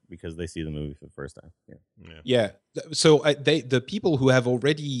start because they see the movie for the first time. Yeah. So the people who have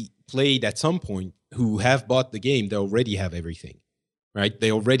already played at some point, who have bought the game, they already have everything, right?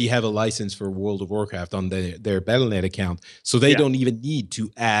 They already have a license for World of Warcraft on their Battle.net account, so they don't even need to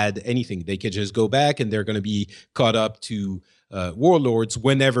add anything. They can just go back, and they're going to be caught up to Warlords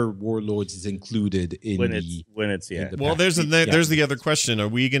whenever Warlords is included in when the it's Well, there's the other question. Are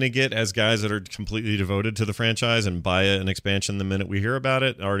we going to get, as guys that are completely devoted to the franchise and buy an expansion the minute we hear about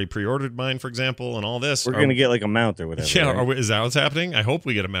it? Already pre-ordered mine, for example, and all this. We're going to get like a mount or whatever. Yeah, right? is that what's happening? I hope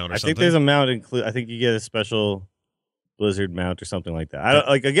we get a mount or something. I think there's a mount I think you get a special Blizzard mount or something like that. I don't,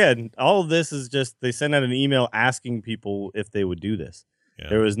 like, again, all of this is just they sent out an email asking people if they would do this. Yeah.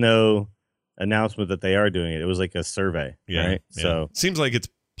 There was no announcement that they are doing it. It was like a survey, right? Yeah. So seems like it's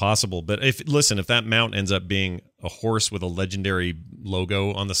possible, but if that mount ends up being a horse with a legendary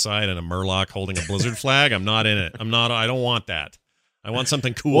logo on the side and a Murloc holding a Blizzard flag, I'm not in it. I don't want that. I want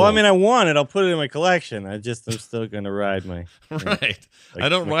something cool. Well, I mean, I want it. I'll put it in my collection. I'm still going to ride my right. Like, I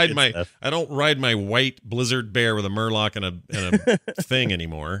don't ride my white Blizzard bear with a Murloc and a thing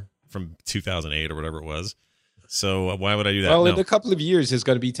anymore from 2008 or whatever it was. So why would I do that? Well, in a couple of years, it's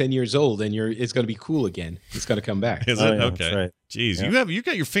going to be 10 years old, and it's going to be cool again. It's going to come back. Is it? Yeah, Okay. that's right. Jeez, you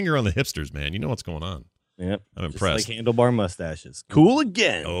got your finger on the hipsters, man. You know what's going on. Yep. I'm impressed. Like handlebar mustaches. Cool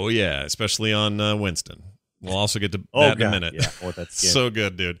again. Oh yeah, especially on Winston. We'll also get to that in a minute. Yeah. Oh, that's so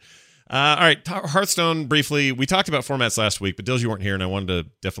good, dude. All right, Hearthstone. Briefly, we talked about formats last week, but Dills, you weren't here, and I wanted to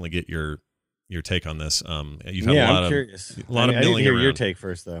definitely get your take on this. You've had I'm curious. A lot of I need to milling hear around. your take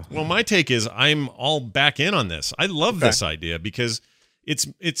first, though. Well, my take is I'm all back in on this. I love this idea because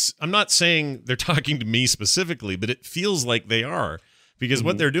it's. I'm not saying they're talking to me specifically, but it feels like they are. Because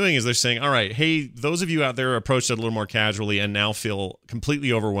what they're doing is they're saying, all right, hey, those of you out there approached it a little more casually and now feel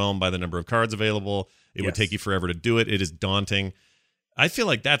completely overwhelmed by the number of cards available. It would take you forever to do it. It is daunting. I feel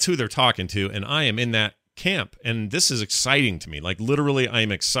like that's who they're talking to, and I am in that camp. And this is exciting to me. Like, literally, I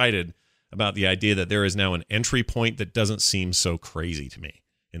am excited about the idea that there is now an entry point that doesn't seem so crazy to me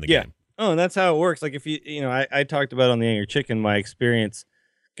in the game. Oh, and that's how it works. Like, if I talked about on the Angry Chicken my experience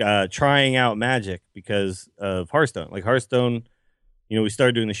trying out Magic because of Hearthstone. Like, Hearthstone, we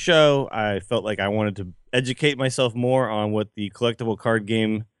started doing the show. I felt like I wanted to educate myself more on what the collectible card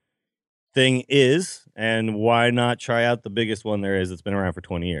game thing is, and why not try out the biggest one there is that's been around for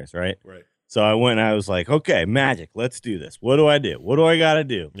 20 years, right? Right. So I went and I was like, okay, Magic, let's do this. What do I do? What do I got to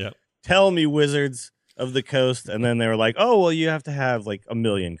do? Yeah. Tell me, Wizards of the Coast. And then they were like, oh, well, you have to have like 1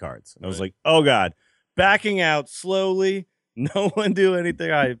 million cards. And I was like, oh, God. Backing out slowly. No one do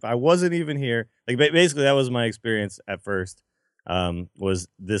anything. I wasn't even here. Like, basically, that was my experience at first. Was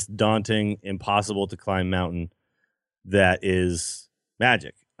this daunting, impossible to climb mountain that is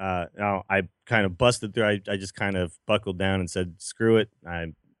Magic. Now I kind of busted through. I just kind of buckled down and said, screw it.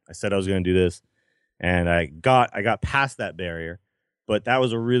 I said I was going to do this, and I got past that barrier, but that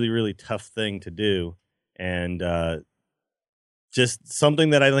was a really, really tough thing to do, and just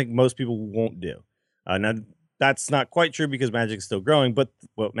something that I think most people won't do. Now that's not quite true because Magic is still growing, but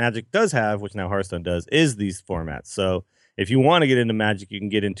what Magic does have, which now Hearthstone does, is these formats. So if you want to get into Magic, you can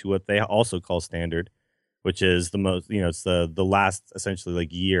get into what they also call Standard, which is the most, it's the last essentially like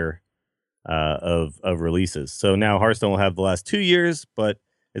year of releases. So now Hearthstone will have the last 2 years, but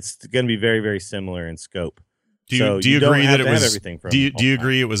it's going to be very, very similar in scope. Do you agree that it was everything from do you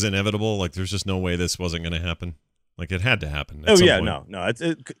agree it was inevitable? Like, there's just no way this wasn't going to happen. Like, it had to happen. Oh yeah, point. No.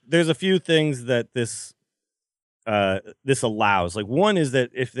 There's a few things that this allows. Like, one is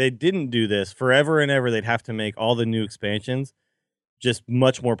that if they didn't do this forever and ever, they'd have to make all the new expansions just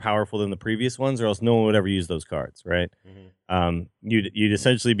much more powerful than the previous ones, or else no one would ever use those cards, right? Mm-hmm. You'd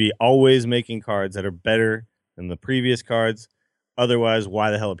essentially be always making cards that are better than the previous cards. Otherwise,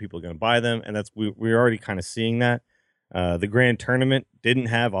 why the hell are people going to buy them? And we're already kind of seeing that. The Grand Tournament didn't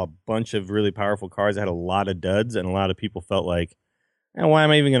have a bunch of really powerful cards. It had a lot of duds, and a lot of people felt like, why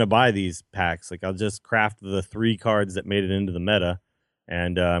am I even going to buy these packs? Like, I'll just craft the 3 cards that made it into the meta,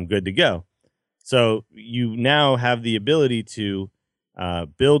 and I'm good to go. So you now have the ability to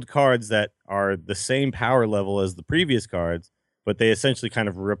build cards that are the same power level as the previous cards, but they essentially kind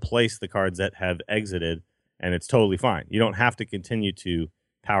of replace the cards that have exited, and it's totally fine. You don't have to continue to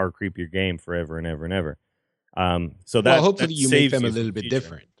power creep your game forever and ever and ever. So that hopefully you make them a little bit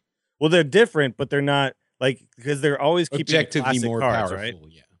different. Well, they're different, but they're not because they're always keeping objectively more cards, powerful. right?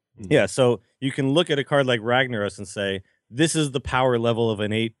 Yeah. Mm-hmm. Yeah. So you can look at a card like Ragnaros and say, this is the power level of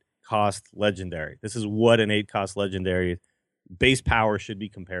an 8-cost legendary. This is what an 8-cost legendary base power should be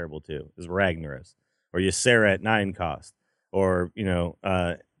comparable to, is Ragnaros. Or Ysera at 9 cost. Or,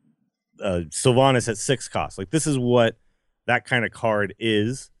 Sylvanas at 6 cost. Like, this is what that kind of card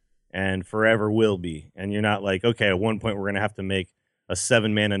is and forever will be. And you're not like, okay, at one point we're going to have to make a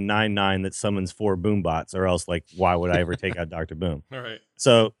 7-mana 9/9 that summons 4 boom bots, or else, like, why would I ever take out Dr. Boom? All right.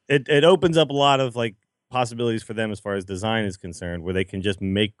 So it opens up a lot of, like, possibilities for them as far as design is concerned, where they can just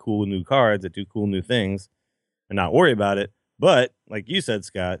make cool new cards that do cool new things and not worry about it. But like you said,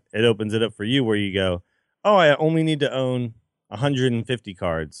 Scott, it opens it up for you where you go, oh, I only need to own 150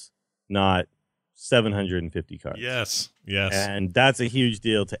 cards, not 750 cards. Yes. And that's a huge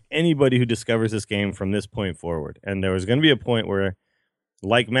deal to anybody who discovers this game from this point forward. And there was going to be a point where,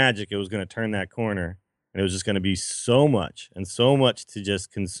 like Magic, it was going to turn that corner, and it was just going to be so much to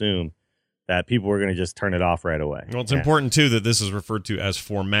just consume that people were going to just turn it off right away. Well, it's important, too, that this is referred to as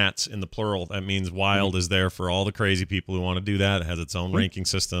formats in the plural. That means Wild is there for all the crazy people who want to do that. It has its own ranking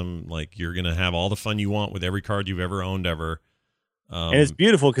system. Like, you're going to have all the fun you want with every card you've ever owned ever. And it's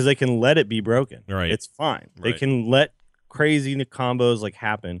beautiful because they can let it be broken. Right. It's fine. Right. They can let crazy combos, like,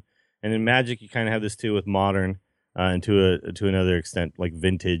 happen. And in Magic, you kind of have this, too, with Modern and to another extent, like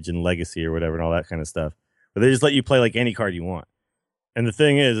Vintage and Legacy or whatever and all that kind of stuff. But they just let you play, like, any card you want. And the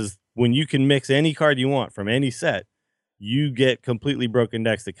thing is when you can mix any card you want from any set, you get completely broken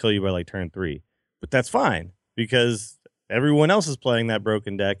decks that kill you by, like, turn 3. But that's fine because everyone else is playing that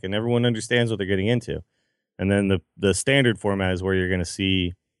broken deck and everyone understands what they're getting into. And then the standard format is where you're going to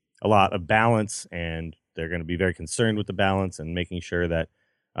see a lot of balance, and they're going to be very concerned with the balance and making sure that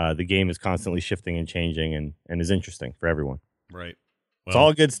the game is constantly shifting and changing and is interesting for everyone. Right. Well, it's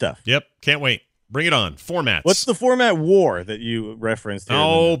all good stuff. Yep. Can't wait. Bring it on. Formats. What's the format war that you referenced here?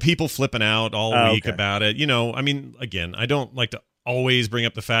 Oh, people flipping out all week okay. about it. I mean, again, I don't like to always bring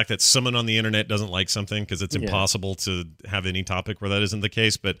up the fact that someone on the internet doesn't like something because it's impossible to have any topic where that isn't the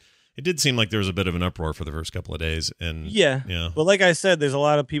case. But it did seem like there was a bit of an uproar for the first couple of days. And yeah. But like I said, there's a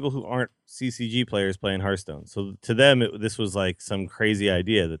lot of people who aren't CCG players playing Hearthstone. So to them, this was like some crazy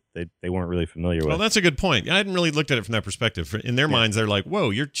idea that they weren't really familiar with. Well, that's a good point. I hadn't really looked at it from that perspective. In their minds, they're like, whoa,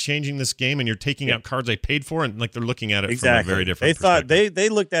 you're changing this game and you're taking out cards I paid for. And like they're looking at it from a very different perspective. They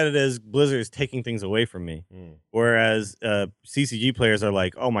looked at it as Blizzard is taking things away from me. Whereas CCG players are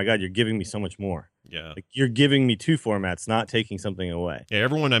like, oh my God, you're giving me so much more. Yeah, like you're giving me 2 formats, not taking something away. Yeah,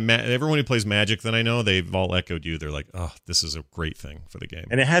 everyone who plays Magic that I know, they've all echoed you. They're like, oh, this is a great thing for the game.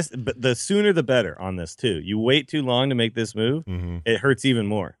 And but the sooner the better on this too. You wait too long to make this move, it hurts even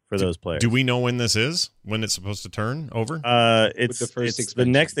more for those players. Do we know when this is? When it's supposed to turn over? It's the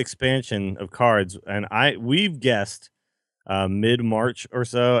next expansion of cards, and we've guessed mid-March or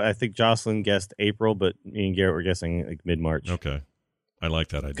so. I think Jocelyn guessed April, but me and Garrett were guessing like mid-March. Okay. I like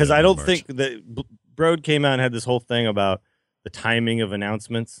that idea. Because I don't think that Broad came out and had this whole thing about the timing of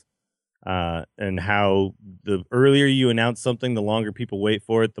announcements and how the earlier you announce something, the longer people wait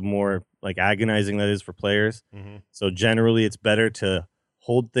for it, the more like agonizing that is for players. So generally it's better to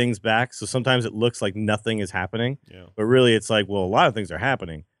hold things back. So sometimes it looks like nothing is happening, but really it's like, well, a lot of things are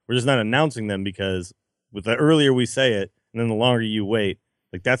happening. We're just not announcing them because with the earlier we say it and then the longer you wait,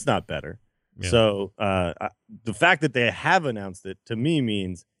 like that's not better. Yeah. So the fact that they have announced it to me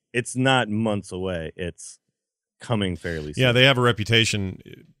means it's not months away. It's coming fairly soon. Yeah, they have a reputation,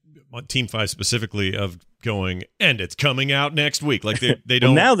 Team 5 specifically, of going, and it's coming out next week. Like they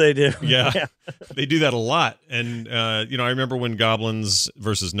don't. Well, now they do. Yeah, they do that a lot. And, I remember when Goblins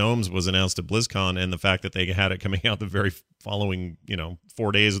versus Gnomes was announced at BlizzCon and the fact that they had it coming out the very following,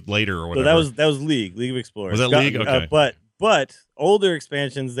 4 days later or whatever. So that was League of Explorers. Was that League? Okay. But older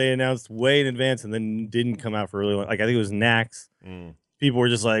expansions they announced way in advance and then didn't come out for really long. Like I think it was Nax. People were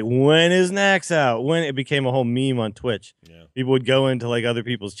just like, when is Nax out? When it became a whole meme on Twitch. Yeah. People would go into like other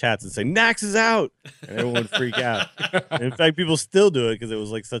people's chats and say, Nax is out. And everyone would freak out. And in fact, people still do it because it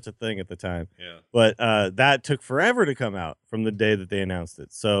was like such a thing at the time. Yeah. But that took forever to come out from the day that they announced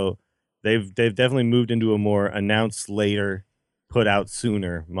it. So they've definitely moved into a more announce later, put out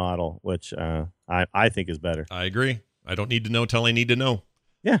sooner model, which I think is better. I agree. I don't need to know till I need to know.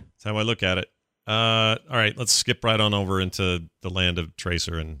 Yeah. That's how I look at it. All right, let's skip right on over into the land of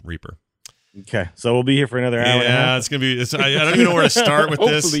Tracer and Reaper. Okay, so we'll be here for another hour. Yeah, it's going to be... I don't even know where to start with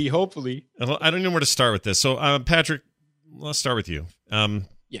this. Hopefully. I don't even know where to start with this. So, Patrick, let's start with you.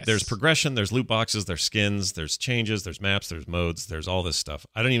 Yes. There's progression, there's loot boxes, there's skins, there's changes, there's maps, there's modes, there's all this stuff.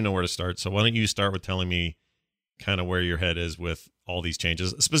 I don't even know where to start. So why don't you start with telling me kind of where your head is with all these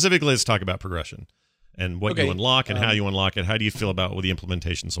changes? Specifically, let's talk about progression and what you unlock and how you unlock it. How do you feel about the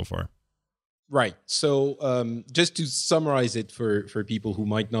implementation so far? Right. So just to summarize it for people who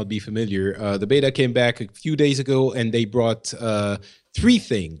might not be familiar, the beta came back a few days ago, and they brought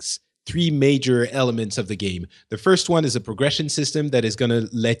three major elements of the game. The first one is a progression system that is going to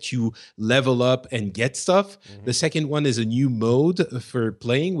let you level up and get stuff. Mm-hmm. The second one is a new mode for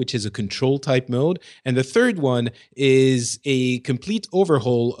playing, which is a control type mode. And the third one is a complete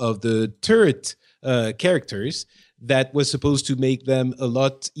overhaul of the turret characters that was supposed to make them a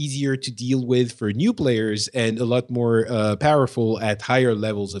lot easier to deal with for new players and a lot more powerful at higher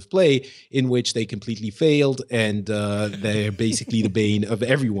levels of play, in which they completely failed, and they're basically the bane of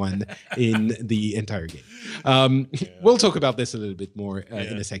everyone in the entire game. We'll talk about this a little bit more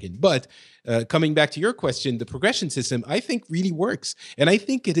in a second. But coming back to your question, the progression system, I think, really works. And I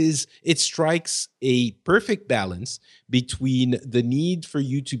think it strikes a perfect balance between the need for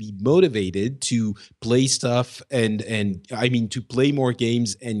you to be motivated to play stuff and I mean to play more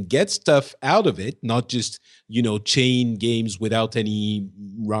games and get stuff out of it, not just chain games without any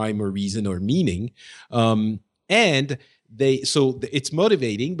rhyme or reason or meaning. And it's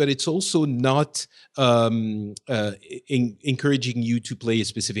motivating, but it's also not encouraging you to play a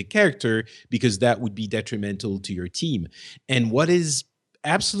specific character, because that would be detrimental to your team. And what is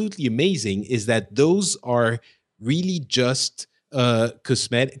absolutely amazing is that those are really just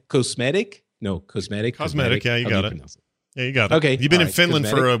cosmetic. Yeah, you got it. Yeah, you got it. Okay, you've been in Finland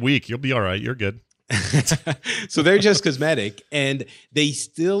for a week. You'll be all right. You're good. So they're just cosmetic, and they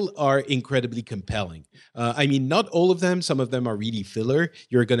still are incredibly compelling. I mean, not all of them. Some of them are really filler.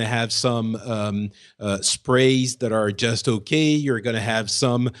 You're going to have some sprays that are just okay. You're going to have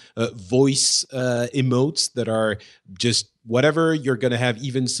some voice emotes that are just whatever. You're going to have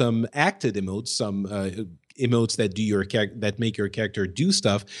even some acted emotes, some emotes that make your character do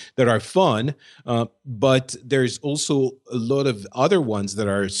stuff that are fun, but there's also a lot of other ones that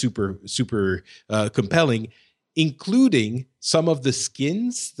are super compelling, including some of the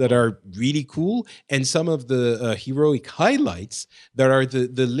skins that are really cool, and some of the heroic highlights that are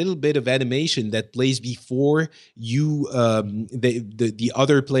the little bit of animation that plays before you the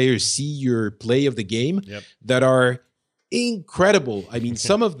other players see your play of the game. Yep. That are incredible. I mean,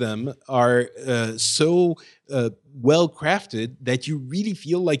 some of them are so well crafted that you really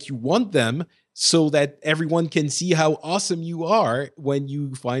feel like you want them, so that everyone can see how awesome you are when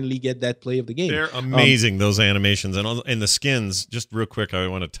you finally get that play of the game. They're amazing, those animations and the skins. Just real quick, I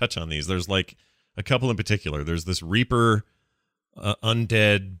want to touch on these. There's like a couple in particular. There's this Reaper,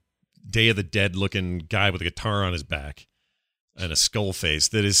 undead, Day of the Dead looking guy with a guitar on his back and a skull face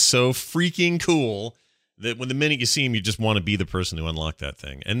that is so freaking cool that when the minute you see him, you just want to be the person who unlocked that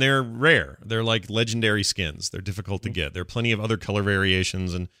thing. And they're rare. They're like legendary skins. They're difficult to get. There are plenty of other color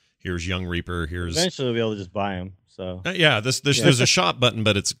variations, and here's Young Reaper. Eventually we'll be able to just buy them. So there's a shop button,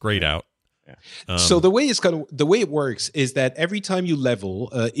 but it's grayed out. Yeah. So the way it works is that every time you level,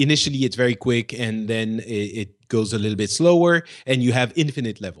 initially it's very quick, and then it goes a little bit slower, and you have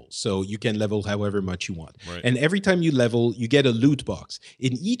infinite levels. So you can level however much you want. Right. And every time you level, you get a loot box.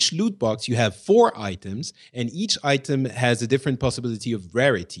 In each loot box, you have 4 items, and each item has a different possibility of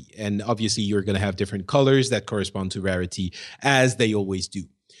rarity. And obviously, you're going to have different colors that correspond to rarity, as they always do.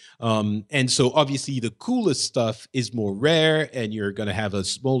 And so obviously the coolest stuff is more rare, and you're going to have a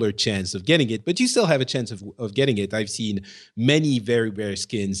smaller chance of getting it, but you still have a chance of getting it. I've seen many very rare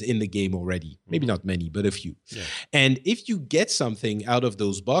skins in the game already. Maybe not many, but a few. Yeah. And if you get something out of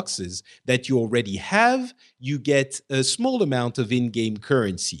those boxes that you already have, you get a small amount of in-game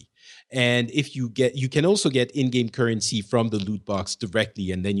currency. And if you can also get in-game currency from the loot box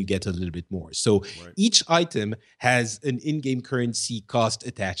directly, and then you get a little bit more. So each item has an in-game currency cost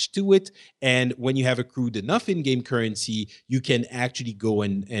attached to it. And when you have accrued enough in-game currency, you can actually go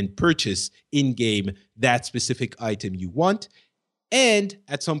and purchase in-game that specific item you want. And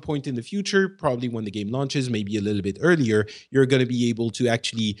at some point in the future, probably when the game launches, maybe a little bit earlier, you're going to be able to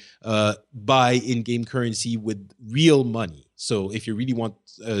actually buy in-game currency with real money. So if you really want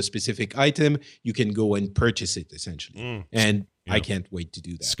a specific item, you can go and purchase it, essentially. And I can't wait to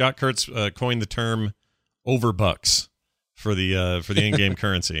do that. Scott Kurtz coined the term overbucks for the in-game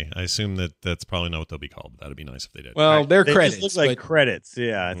currency. I assume that's probably not what they'll be called. That'd be nice if they did. Well, they're credits. Just look like credits.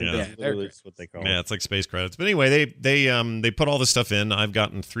 Yeah, I think that's literally just what they call them. Yeah, it's like space credits. But anyway, they put all this stuff in. I've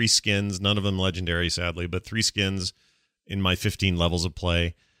gotten 3 skins, none of them legendary, sadly, but 3 skins in my 15 levels of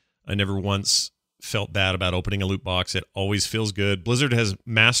play. I never once felt bad about opening a loot box. It always feels good. Blizzard has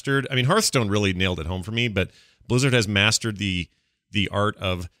mastered, I mean, Hearthstone really nailed it home for me, but Blizzard has mastered the art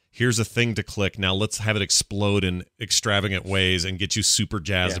of here's a thing to click. Now let's have it explode in extravagant ways and get you super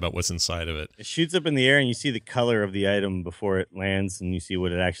jazzed about what's inside of it. It shoots up in the air and you see the color of the item before it lands and you see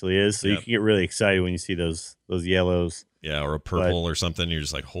what it actually is. So you can get really excited when you see those yellows. Yeah, or a purple or something. You're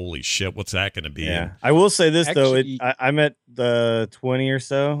just like, holy shit, what's that going to be? Yeah. I will say this, though. I'm at the 20 or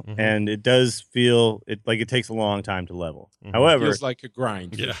so, and it does feel it takes a long time to level. However, it feels like a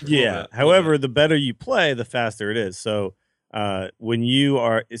grind. Yeah. However, the better you play, the faster it is. So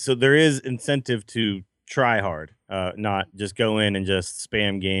there is incentive to try hard, not just go in and just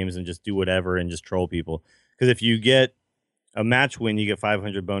spam games and just do whatever and just troll people. Because if you get a match win, you get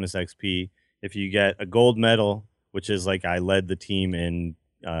 500 bonus XP. If you get a gold medal, which is like I led the team in,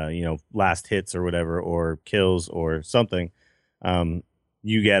 last hits or whatever, or kills or something,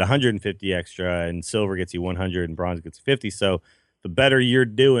 you get 150 extra, and silver gets you 100, and bronze gets 50. So the better you're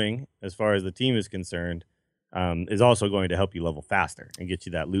doing as far as the team is concerned, is also going to help you level faster and get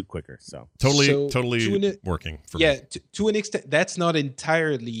you that loot quicker. So totally working for me. To an extent, that's not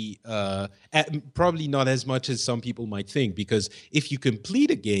entirely, probably not as much as some people might think, because if you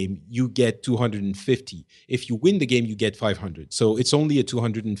complete a game, you get 250. If you win the game, you get 500. So it's only a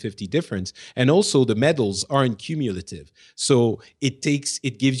 250 difference. And also the medals aren't cumulative. So it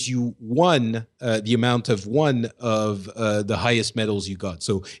gives you the amount of one of the highest medals you got.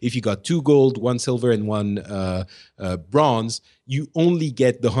 So if you got 2 gold, 1 silver, and 1 bronze, you only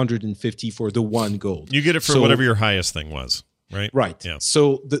get the 150 for the 1 gold. You get it for whatever your highest thing was, right? Right. Yeah.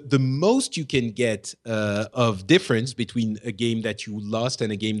 So the most you can get of difference between a game that you lost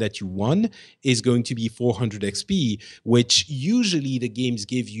and a game that you won is going to be 400 XP, which usually the games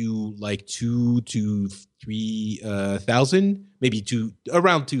give you like 2,000 to 3,000, maybe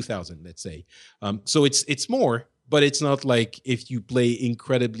around 2,000, let's say. So it's more, but it's not like if you play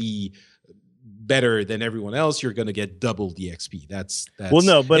incredibly better than everyone else, you're going to get double the XP. That's well,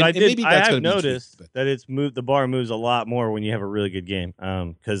 no, but I have noticed that the bar moves a lot more when you have a really good game.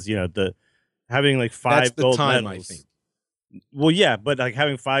 Because having like 5 gold medals, I think. Well, yeah, but like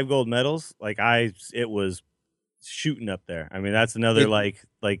having 5 gold medals, it was shooting up there. I mean, that's another like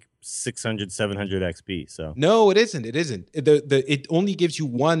 600, 700 XP. So no, it isn't. It only gives you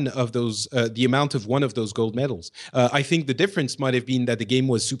one of those, the amount of one of those gold medals. I think the difference might have been that the game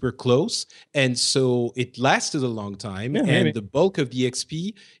was super close, and so it lasted a long time. Yeah, and maybe. The bulk of the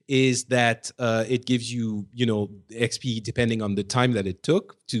XP is that it gives you, XP depending on the time that it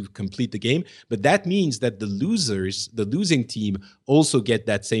took to complete the game. But that means that the losing team, also get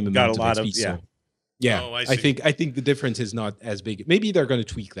that same amount of XP. Yeah, oh, I think the difference is not as big. Maybe they're going to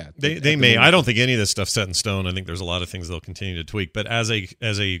tweak that. They may. I don't think any of this stuff's set in stone. I think there's a lot of things they'll continue to tweak. But as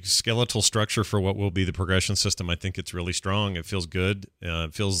a skeletal structure for what will be the progression system, I think it's really strong. It feels good.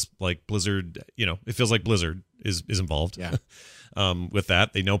 It feels like Blizzard. It feels like Blizzard is involved. Yeah. With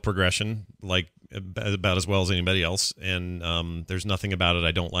that, they know progression about as well as anybody else, and there's nothing about it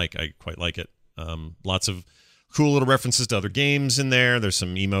I don't like. I quite like it. Lots of cool little references to other games in there. There's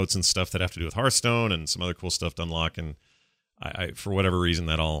some emotes and stuff that have to do with Hearthstone and some other cool stuff to unlock. And I for whatever reason,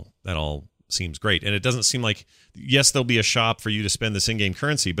 that all seems great. And it doesn't seem like, yes, there'll be a shop for you to spend this in-game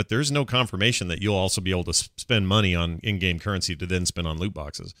currency, but there's no confirmation that you'll also be able to spend money on in-game currency to then spend on loot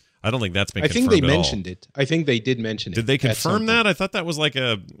boxes. I don't think that's been confirmed I think they at all. mentioned it. I think they did mention it. Did they confirm that? I thought that was like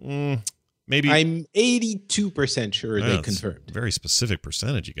a maybe. I'm 82% sure they confirmed. Very specific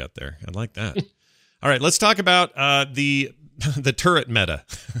percentage you got there. I like that. All right, let's talk about the turret meta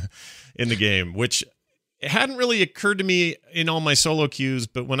in the game, which hadn't really occurred to me in all my solo queues,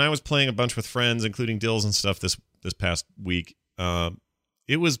 but when I was playing a bunch with friends, including Dills and stuff this past week,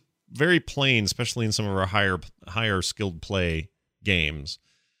 it was very plain, especially in some of our higher skilled play games,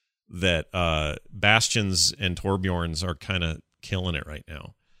 that Bastions and Torbjorns are kind of killing it right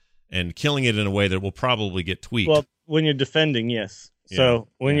now, and killing it in a way that will probably get tweaked. Well, when you're defending, yes. So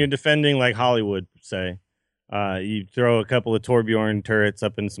when you're defending, like Hollywood, say, you throw a couple of Torbjorn turrets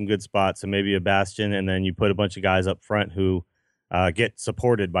up in some good spots and maybe a Bastion, and then you put a bunch of guys up front who get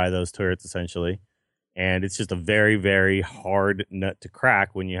supported by those turrets, essentially. And it's just a very, very hard nut to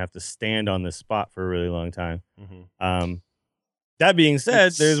crack when you have to stand on this spot for a really long time. Mm-hmm. That being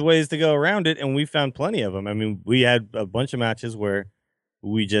said, there's ways to go around it, and we found plenty of them. I mean, we had a bunch of matches where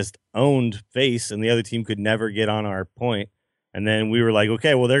we just owned face, and the other team could never get on our point. And then we were like,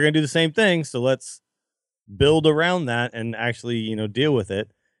 okay, well, they're going to do the same thing, so let's build around that and actually, deal with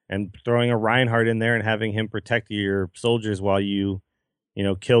it. And throwing a Reinhardt in there and having him protect your soldiers while you,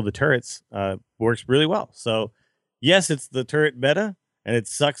 kill the turrets works really well. So, yes, it's the turret meta, and it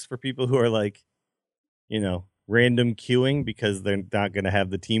sucks for people who are like, random queuing because they're not going to have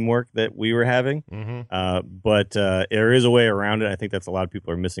the teamwork that we were having. But there is a way around it. I think that's a lot of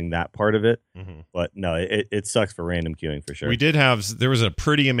people are missing that part of it. But no, it sucks for random queuing for sure. There was a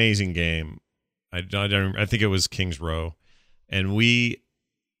pretty amazing game. I think it was Kings Row, and we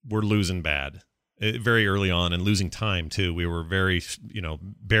were losing bad very early on and losing time too. We were very,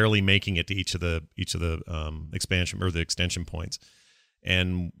 barely making it to each of the expansion or the extension points.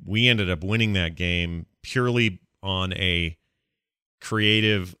 And we ended up winning that game purely on a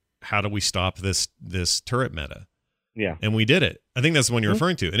creative, how do we stop this turret meta? Yeah. And we did it. I think that's the one you're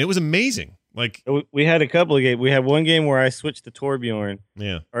referring to. And it was amazing. Like, we had a couple of games. We had one game where I switched to Torbjorn.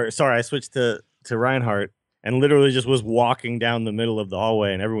 Yeah. I switched to Reinhardt and literally just was walking down the middle of the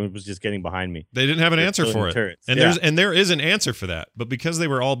hallway and everyone was just getting behind me. They didn't have an answer for it. Turrets. And there is an answer for that. But because they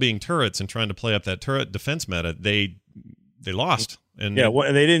were all being turrets and trying to play up that turret defense meta, they lost. And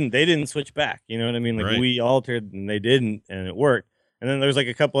they didn't switch back. You know what I mean? Like right. We altered and they didn't, and it worked. And then there's like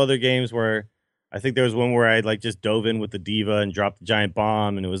a couple other games where I think there was one where I like just dove in with the diva and dropped the giant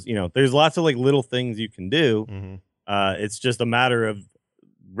bomb, and it was there's lots of like little things you can do. It's just a matter of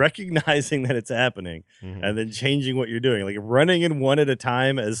recognizing that it's happening and then changing what you're doing. Like running in one at a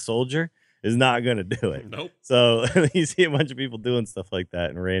time as soldier is not going to do it. Nope. So you see a bunch of people doing stuff like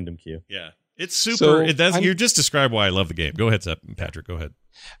that in random queue. Yeah. It's super. You just described why I love the game. Go ahead, Patrick. Go ahead.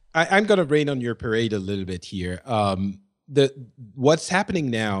 I'm going to rain on your parade a little bit here. What's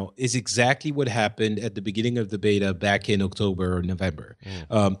happening now is exactly what happened at the beginning of the beta back in October or November.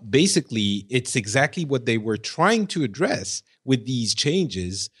 Basically, it's exactly what they were trying to address with these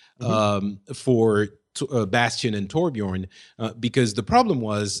changes for Bastion and Torbjorn, because the problem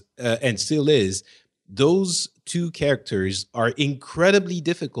was, and still is, those two characters are incredibly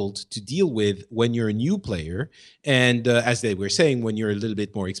difficult to deal with when you're a new player. And as they were saying, when you're a little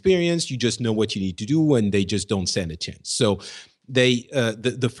bit more experienced, you just know what you need to do and they just don't stand a chance. So they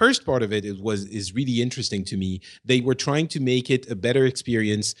the first part of it is really interesting to me. They were trying to make it a better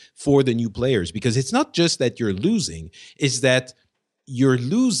experience for the new players, because it's not just that you're losing, it's that you're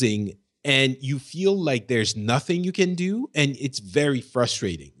losing and you feel like there's nothing you can do, and it's very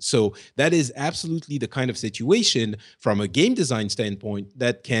frustrating. So that is absolutely the kind of situation from a game design standpoint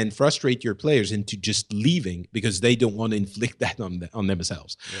that can frustrate your players into just leaving because they don't want to inflict that on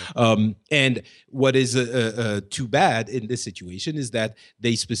themselves. Yeah. And what is too bad in this situation is that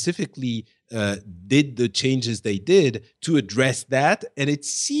they specifically did the changes they did to address that, and it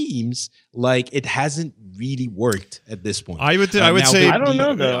seems like it hasn't really worked at this point. I would say I don't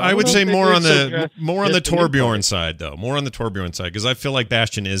know though. I would say more on the Torbjorn side though. More on the Torbjorn side, because I feel like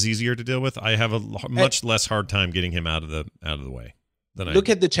Bastion is easier to deal with. I have a much less hard time getting him out of the way. Look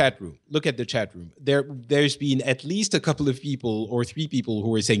at the chat room. There's been at least a couple of people or three people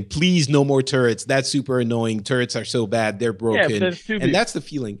who are saying, "Please, no more turrets. That's super annoying. Turrets are so bad. They're broken." And that's the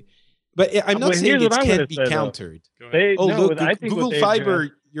feeling. But I'm not saying it can't be countered. Google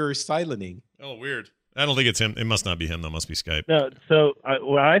Fiber, you're silencing. Oh, weird. I don't think it's him. It must not be him. That must be Skype. No, so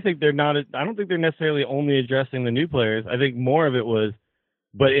I think they're not. I don't think they're necessarily only addressing the new players. I think more of it was,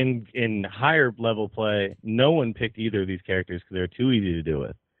 but in higher level play, no one picked either of these characters because they're too easy to deal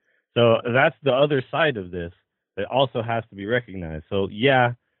with. So that's the other side of this that also has to be recognized. So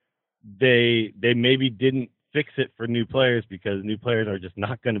yeah, they maybe didn't fix it for new players because new players are just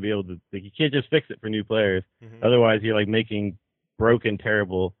not going to be able to. Like, you can't just fix it for new players. Otherwise, you're like making broken,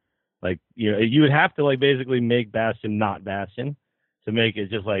 terrible. Like, you would have to like basically make Bastion not Bastion to make it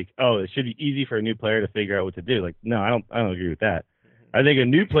just like, oh, it should be easy for a new player to figure out what to do. Like, no, I don't agree with that. I think a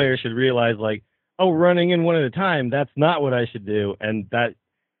new player should realize like, oh, running in one at a time, that's not what I should do, and that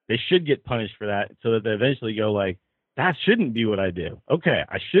they should get punished for that, so that they eventually go like, that shouldn't be what I do. Okay,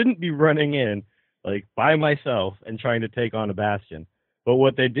 I shouldn't be running in like by myself and trying to take on a Bastion. But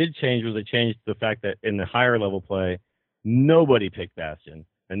what they did change was they changed the fact that in the higher level play, nobody picked Bastion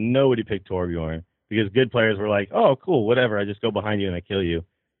and nobody picked Torbjorn because good players were like, oh, cool, whatever. I just go behind you and I kill you.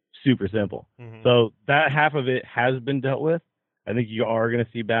 Super simple. So that half of it has been dealt with. I think you are going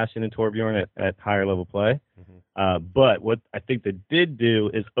to see Bastion and Torbjorn at higher level play. But what I think they did do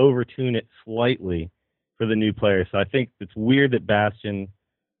is overtune it slightly for the new players. So I think it's weird that Bastion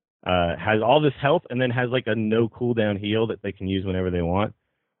has all this health and then has like a no cooldown heal that they can use whenever they want.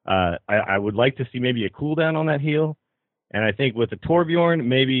 I would like to see maybe a cooldown on that heal. And I think with the Torbjorn,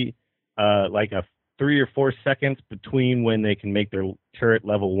 maybe like a 3 or 4 seconds between when they can make their turret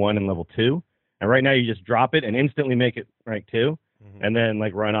level 1 and level 2. And right now you just drop it and instantly make it rank 2 and then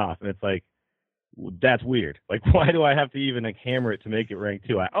like run off. And it's like, that's weird. Like, why do I have to even like hammer it to make it rank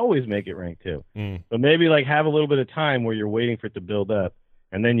 2? I always make it rank 2. But maybe like have a little bit of time where you're waiting for it to build up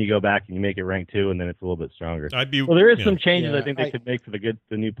and then you go back and you make it rank 2, and then it's a little bit stronger. Well, there is some changes I think they could make for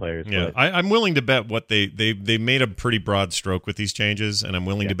the new players. Yeah, I'm willing to bet what they made a pretty broad stroke with these changes, and I'm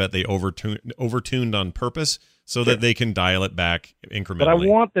willing to bet they overtuned on purpose so that they can dial it back incrementally.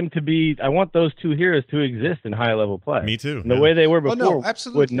 But I want those two heroes to exist in high level play. Me too. And the way they were before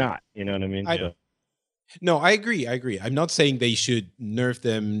absolutely. would not. You know what I mean? No, I agree. I'm not saying they should nerf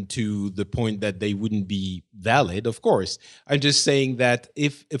them to the point that they wouldn't be valid, of course. I'm just saying that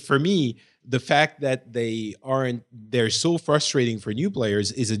if for me, the fact that they're so frustrating for new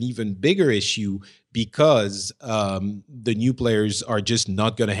players is an even bigger issue because the new players are just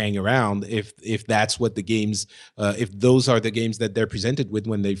not going to hang around if that's what the games, if those are the games that they're presented with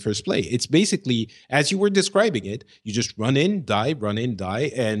when they first play. It's basically, as you were describing it, you just run in, die.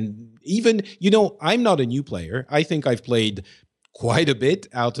 And even, I'm not a new player. I think I've played quite a bit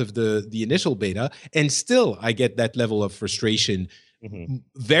out of the initial beta, and still I get that level of frustration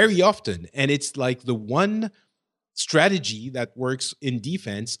very often. And it's like the one strategy that works in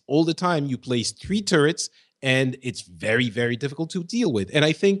defense all the time. You place 3 turrets and it's very, very difficult to deal with. And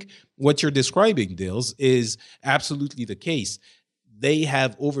I think what you're describing, Dills, is absolutely the case. They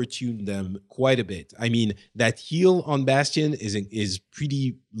have overtuned them quite a bit. I mean, that heal on Bastion is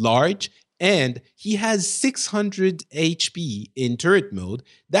pretty large, and he has 600 HP in turret mode.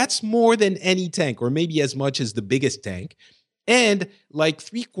 That's more than any tank, or maybe as much as the biggest tank. And like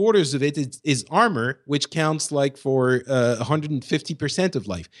 3/4 of it is armor, which counts like for 150% of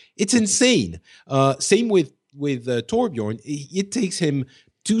life. It's insane. Same with Torbjorn. It takes him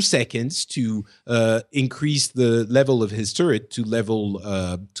 2 seconds to increase the level of his turret to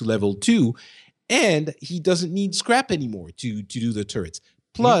level 2, and he doesn't need scrap anymore to do the turrets.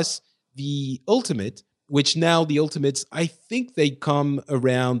 Plus the ultimate, which now the ultimates, I think they come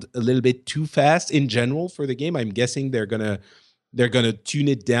around a little bit too fast in general for the game. I'm guessing they're gonna tune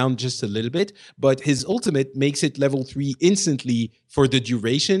it down just a little bit, but his ultimate makes it level 3 instantly for the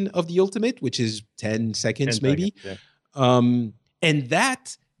duration of the ultimate, which is 10 seconds maybe. And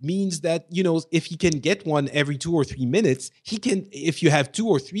that means that, if he can get one every 2 or 3 minutes, he can, if you have 2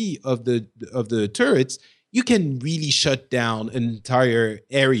 or 3 of the turrets, you can really shut down an entire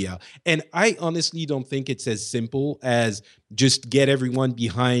area. And I honestly don't think it's as simple as just get everyone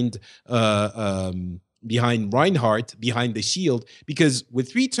behind Reinhardt, behind the shield, because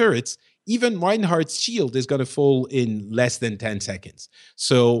with 3 turrets, even Reinhardt's shield is going to fall in less than 10 seconds.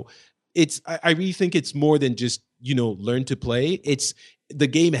 So I really think it's more than just, learn to play. The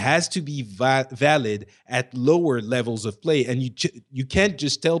game has to be valid at lower levels of play. And you can't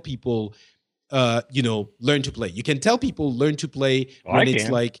just tell people, learn to play. You can tell people learn to play when it's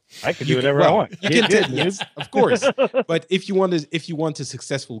like I can do whatever I want. You can tell, yes, of course. But if you want a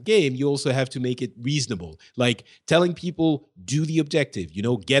successful game, you also have to make it reasonable. Like telling people do the objective,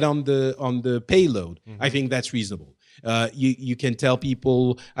 get on the payload. I think that's reasonable. You can tell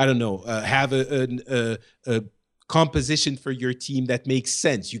people, I don't know, have a composition for your team that makes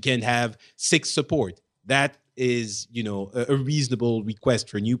sense. You can have 6 support. That is, a reasonable request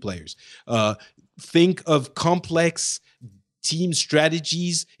for new players. Think of complex team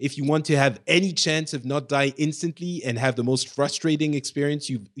strategies if you want to have any chance of not die instantly and have the most frustrating experience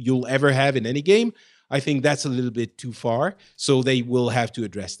you'll ever have in any game. I think that's a little bit too far. So they will have to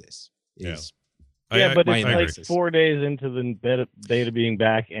address this. But it's like 4 days into the beta being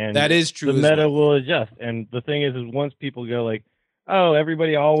back, and that is true. The meta will adjust. And the thing is once people go like, oh,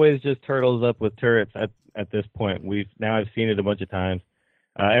 everybody always just turtles up with turrets at this point. I've seen it a bunch of times.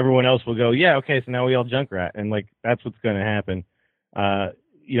 Everyone else will go, yeah, okay, so now we all Junkrat, and like that's what's going to happen.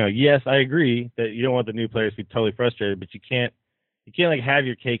 Yes, I agree that you don't want the new players to be totally frustrated, but you can't like have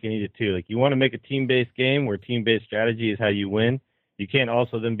your cake and eat it too. Like you want to make a team-based game where team-based strategy is how you win. You can't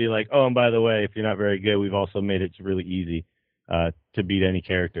also then be like, oh, and by the way, if you're not very good, we've also made it really easy to beat any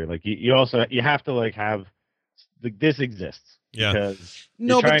character. Like you have to like have this exists. Yeah.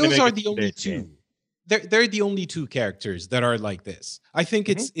 No, but those are the only 2. Game. They're the only 2 characters that are like this. I think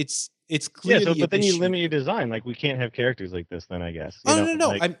it's clearly. Yeah, but then you limit your design. Like we can't have characters like this. Then I guess. No.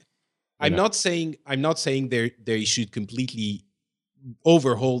 Like, I'm not saying they should completely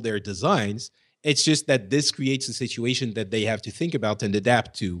overhaul their designs. It's just that this creates a situation that they have to think about and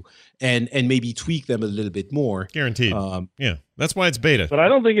adapt to, and maybe tweak them a little bit more. Guaranteed. Yeah, that's why it's beta. But I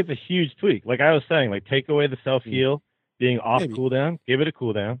don't think it's a huge tweak. Like I was saying, like take away the self heal being off cooldown, give it a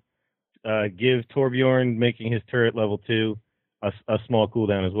cooldown. Give Torbjorn making his turret level 2 a small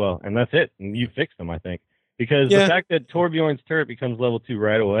cooldown as well, and that's it. And you fix them, I think, because the fact that Torbjorn's turret becomes level 2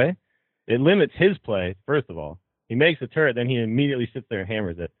 right away, it limits his play. First of all, he makes a turret, then he immediately sits there and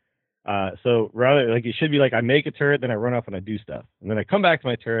hammers it. So rather, like, it should be like I make a turret, then I run off and I do stuff, and then I come back to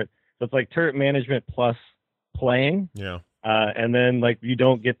my turret. So it's like turret management plus playing. Yeah. And then like you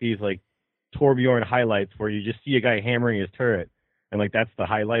don't get these like Torbjorn highlights where you just see a guy hammering his turret, and like that's the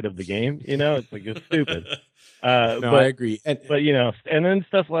highlight of the game. It's like it's stupid. But I agree. But and then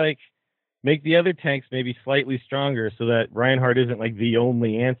stuff like make the other tanks maybe slightly stronger so that Reinhardt isn't like the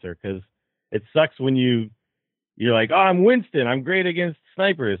only answer, because it sucks when you're like, oh, I'm Winston, I'm great against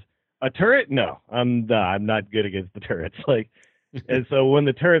snipers. A turret? No, I'm not good against the turrets. Like, and so when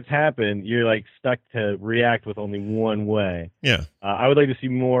the turrets happen, you're like stuck to react with only one way. Yeah. I would like to see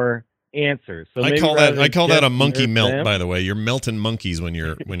more answers. So I call that a monkey melt. By the way, you're melting monkeys when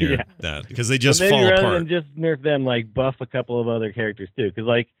you're that, because they just fall apart. Rather than just nerf them, like buff a couple of other characters too. Because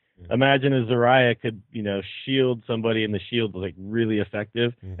like imagine a Zarya could shield somebody and the shield was like really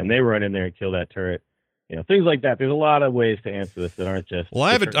effective, and they run in there and kill that turret. Things like that. There's a lot of ways to answer this that aren't just. Well,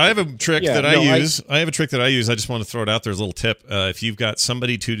 I have a trick that I use. I have a trick that I use. I just want to throw it out there as a little tip. If you've got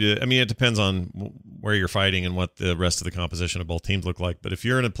somebody it depends on where you're fighting and what the rest of the composition of both teams look like. But if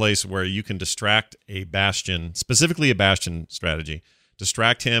you're in a place where you can distract a Bastion, specifically a Bastion strategy,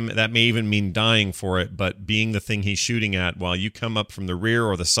 distract him. That may even mean dying for it, but being the thing he's shooting at while you come up from the rear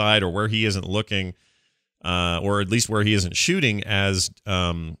or the side or where he isn't looking, or at least where he isn't shooting as.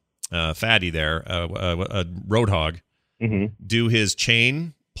 Fatty there, a Roadhog, do his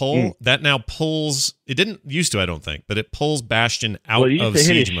chain pull. That now pulls. It didn't used to, I don't think, but it pulls Bastion out of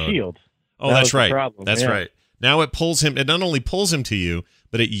siege mode. Shield. Oh, that's right. That's right. Now it pulls him. It not only pulls him to you,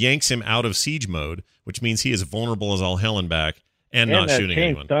 but it yanks him out of siege mode, which means he is vulnerable as all hell and back, and not shooting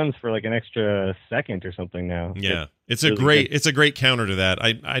anyone. Stuns for like an extra second or something now. Yeah, it's a great counter to that.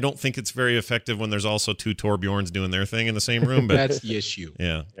 I don't think it's very effective when there's also two Torbjorns doing their thing in the same room. But that's the issue.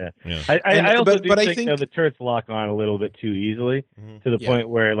 Yeah. I also think the turrets lock on a little bit too easily to the point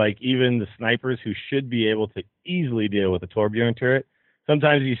where like even the snipers who should be able to easily deal with a Torbjorn turret,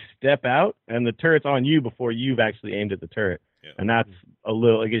 sometimes you step out and the turret's on you before you've actually aimed at the turret, and that's a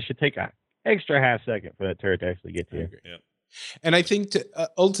little like it should take an extra half second for that turret to actually get to you. Yeah. And I think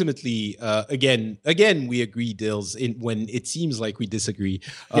ultimately, again, we agree, Dills, when it seems like we disagree.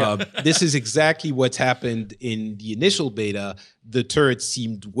 This is exactly what's happened in the initial beta. The turrets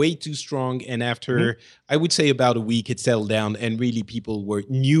seemed way too strong, and after, I would say about a week, it settled down, and really people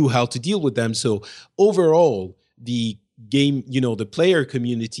knew how to deal with them. So overall, the game, the player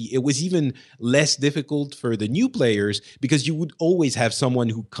community, it was even less difficult for the new players because you would always have someone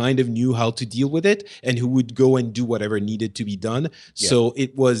who kind of knew how to deal with it and who would go and do whatever needed to be done. Yeah. So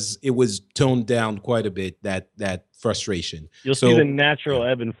it was toned down quite a bit, that frustration. You'll see the natural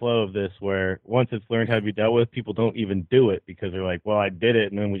ebb and flow of this, where once it's learned how to be dealt with, people don't even do it because they're like, well, I did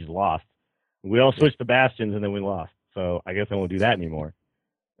it and then we just lost. We all switched to Bastions and then we lost. So I guess I won't do that anymore.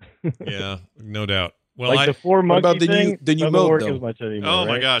 Yeah, no doubt. Well, like the four monkey thing, the new mode, work though. as much anymore, oh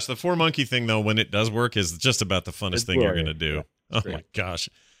my right? gosh, the four monkey thing though, when it does work, is just about the funnest thing you're going to do. Yeah, oh my gosh.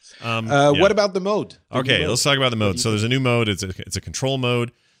 What about the mode? Okay, let's talk about the mode. So there's a new mode. It's a control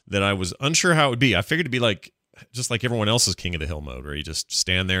mode that I was unsure how it would be. I figured it'd be like just like everyone else's King of the Hill mode, where you just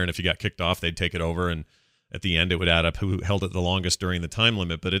stand there, and if you got kicked off, they'd take it over, and at the end it would add up who held it the longest during the time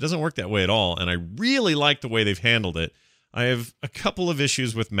limit. But it doesn't work that way at all, and I really like the way they've handled it. I have a couple of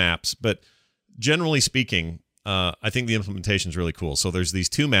issues with maps, but generally speaking, I think the implementation is really cool. So there's these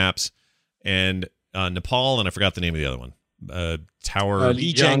two maps, and Nepal, and I forgot the name of the other one. Tower.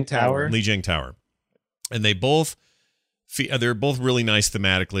 Lijiang Tower. Lijiang Tower. And they're both really nice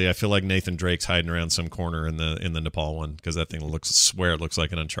thematically. I feel like Nathan Drake's hiding around some corner in the Nepal one, because that thing it looks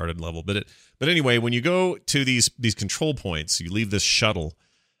like an Uncharted level. But anyway, when you go to these control points, you leave this shuttle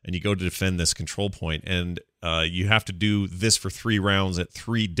and you go to defend this control point, and you have to do this for 3 rounds at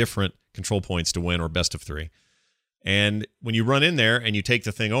 3 different control points to win, or best of 3. And when you run in there and you take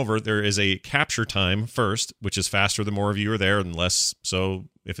the thing over, there is a capture time first, which is faster the more of you are there, and less so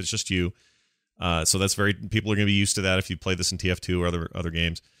if it's just you. So that's people are going to be used to that if you play this in TF2 or other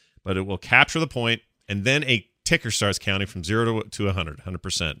games. But it will capture the point, and then a ticker starts counting from 0 to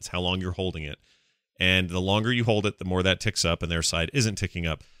 100%. It's how long you're holding it. And the longer you hold it, the more that ticks up, and their side isn't ticking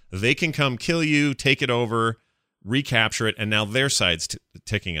up. They can come kill you, take it over, recapture it, and now their side's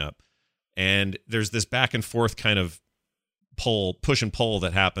ticking up. And there's this back and forth kind of push and pull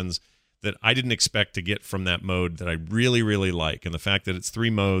that happens that I didn't expect to get from that mode, that I really, really like. And the fact that it's 3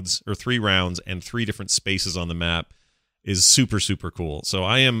 modes or 3 rounds and 3 different spaces on the map is super, super cool. So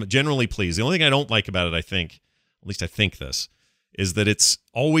I am generally pleased. The only thing I don't like about it, I think this, is that it's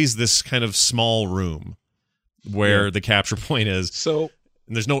always this kind of small room where the capture point is. So,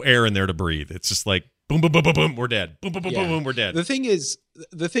 and there's no air in there to breathe. It's just like, boom, boom, boom, boom, boom, we're dead. Boom, boom, boom, boom, boom, we're dead. The thing is,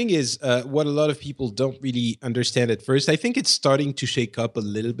 the thing is, what a lot of people don't really understand at first. I think it's starting to shake up a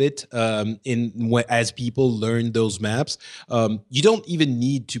little bit as people learn those maps. You don't even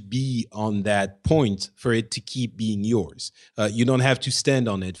need to be on that point for it to keep being yours. You don't have to stand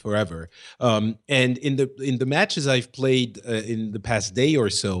on it forever. And in the matches I've played in the past day or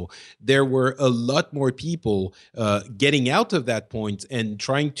so, there were a lot more people getting out of that point and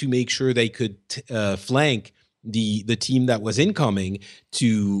trying to make sure they could flank the team that was incoming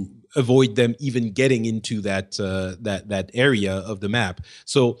to avoid them even getting into that area of the map.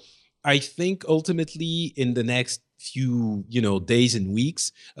 So I think ultimately in the next few days and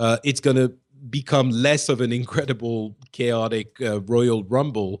weeks, it's gonna become less of an incredible chaotic Royal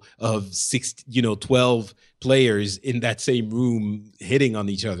Rumble of 12 players in that same room hitting on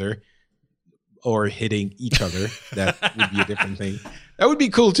each other. Or hitting each other. That would be a different thing. That would be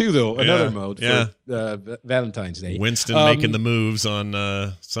cool too, though. Another mode for Valentine's Day. Winston making the moves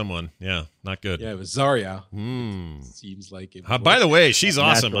on someone. Yeah, not good. Yeah, it was Zarya. Seems like it. By the way, she's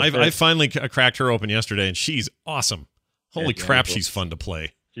awesome. I finally cracked her open yesterday, and she's awesome. Holy crap, she's fun to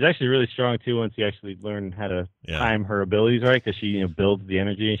play. She's actually really strong too once you actually learn how to time her abilities right, because she builds the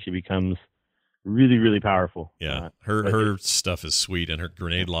energy and she becomes really, really powerful. Yeah, her stuff is sweet, and her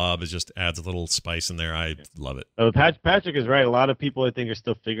grenade lob just adds a little spice in there. I love it. Oh, Patrick is right. A lot of people, I think, are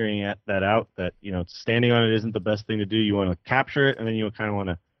still figuring that out. That standing on it isn't the best thing to do. You want to capture it, and then you kind of want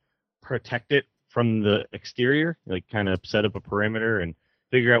to protect it from the exterior, like kind of set up a perimeter and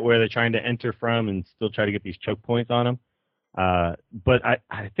figure out where they're trying to enter from, and still try to get these choke points on them. But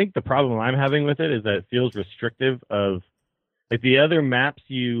I think the problem I'm having with it is that it feels restrictive. Of like the other maps,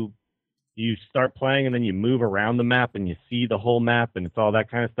 you start playing and then you move around the map and you see the whole map and it's all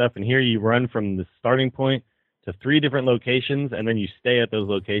that kind of stuff. And here you run from the starting point to 3 different locations and then you stay at those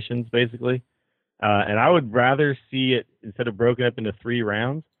locations basically. And I would rather see it, instead of broken up into 3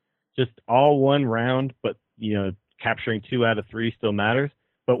 rounds, just all one round, but capturing 2 out of 3 still matters.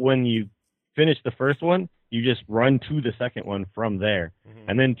 But when you finish the first one, you just run to the second one from there. Mm-hmm.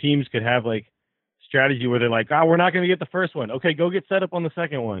 And then teams could have like strategy where they're like, we're not going to get the first one. Okay, go get set up on the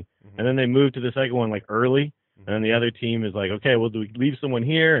second one. Mm-hmm. And then they move to the second one like early. Mm-hmm. And then the other team is like, okay, well, do we leave someone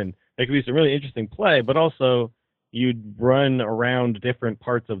here? And there could be some really interesting play, but also you'd run around different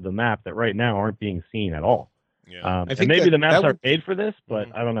parts of the map that right now aren't being seen at all. Yeah. I think maybe the maps are made for this, but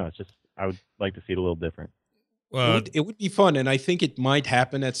I don't know. It's just, I would like to see it a little different. It would be fun, and I think it might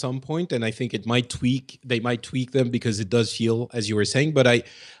happen at some point, and I think they might tweak them because it does feel, as you were saying, but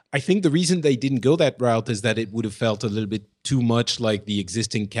I think the reason they didn't go that route is that it would have felt a little bit too much like the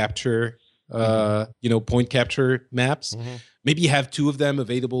existing capture, point capture maps. Mm-hmm. Maybe have 2 of them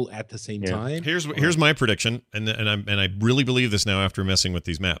available at the same time. Here's my prediction, and I really believe this now after messing with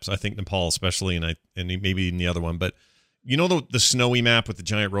these maps. I think Nepal especially, and maybe in the other one, but the snowy map with the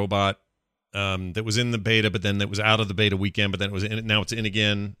giant robot that was in the beta, but then it was out of the beta weekend, but then it was in. Now it's in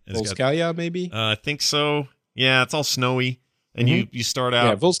again. Volskaya, maybe. I think so. Yeah, it's all snowy. And you start out...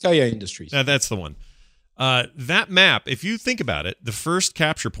 Yeah, Volskaya Industries. That's the one. That map, if you think about it, the first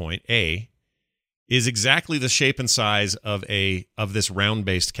capture point, A, is exactly the shape and size of this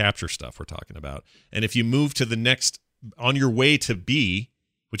round-based capture stuff we're talking about. And if you move to the next, on your way to B,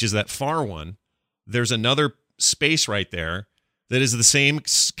 which is that far one, there's another space right there that is the same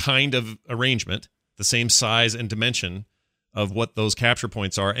kind of arrangement, the same size and dimension of what those capture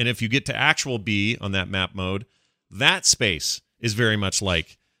points are. And if you get to actual B on that map mode, that space is very much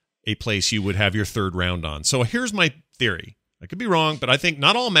like a place you would have your third round on. So here's my theory. I could be wrong, but I think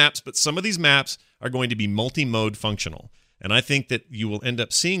not all maps, but some of these maps are going to be multi-mode functional. And I think that you will end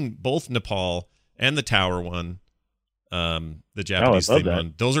up seeing both Nepal and the tower one, the Japanese theme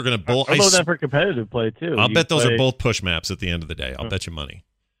one. Those are going to both... I love that for competitive play, too. I'll bet those are both push maps at the end of the day. I'll bet you money.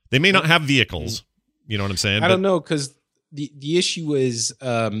 They may not have vehicles. You know what I'm saying? I don't know, because... The issue is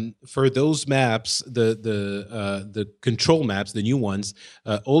for those maps, the control maps, the new ones,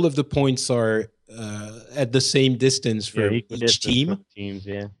 all of the points are at the same distance for each team. Teams,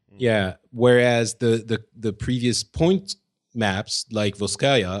 yeah. Yeah. Whereas the previous point maps like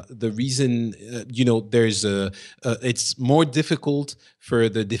Volskaya, the reason there's it's more difficult for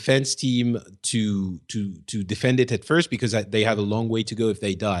the defense team to defend it at first because they have a long way to go if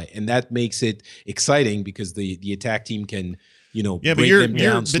they die, and that makes it exciting because the attack team can break them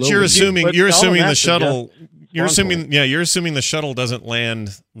down slowly. You're assuming the shuttle. You're assuming the shuttle doesn't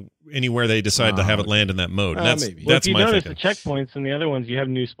land anywhere they decide to have it land in that mode. Maybe. If you notice the checkpoints and the other ones, you have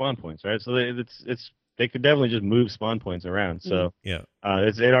new spawn points, right? So they could definitely just move spawn points around. So yeah,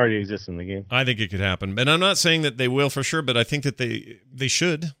 it already exists in the game. I think it could happen, and I'm not saying that they will for sure, but I think that they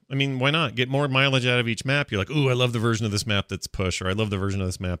should. I mean, why not get more mileage out of each map? You're like, ooh, I love the version of this map that's push, or I love the version of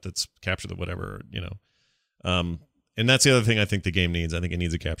this map that's capture the whatever, And that's the other thing I think the game needs. I think it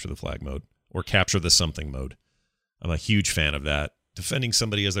needs a capture the flag mode or capture the something mode. I'm a huge fan of that. Defending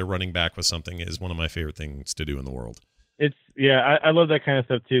somebody as they're running back with something is one of my favorite things to do in the world. I love that kind of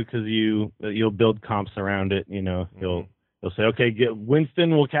stuff too, because you'll build comps around it. You'll say, okay,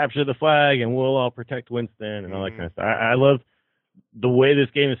 Winston will capture the flag and we'll all protect Winston and all that kind of stuff. I love the way this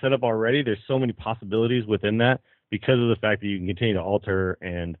game is set up already. There's so many possibilities within that because of the fact that you can continue to alter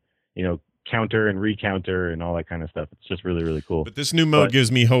and counter and recounter and all that kind of stuff. It's just really, really cool. But this new mode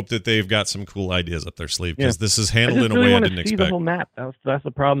gives me hope that they've got some cool ideas up their sleeve, because this is handled in a way I didn't expect. The whole map. That's the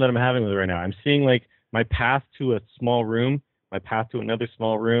problem that I'm having with it right now. I'm seeing like my path to a small room, my path to another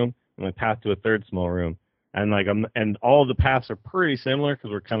small room, and my path to a third small room, and all of the paths are pretty similar because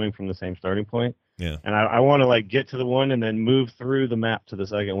we're coming from the same starting point. Yeah. And I want to like get to the one and then move through the map to the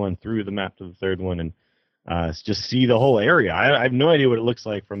second one, through the map to the third one, and just see the whole area. I have no idea what it looks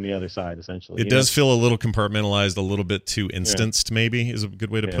like from the other side, essentially. It does feel a little compartmentalized, a little bit too instanced, maybe, is a good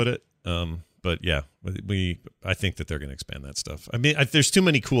way to put it. But yeah, I think that they're going to expand that stuff. I mean, there's too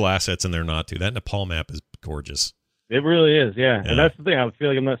many cool assets in there not to. That Nepal map is gorgeous. It really is, yeah. And that's the thing. I feel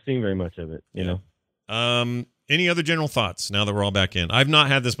like I'm not seeing very much of it, you know? Any other general thoughts now that we're all back in? I've not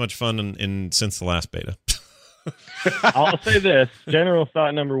had this much fun since the last beta. I'll say this. General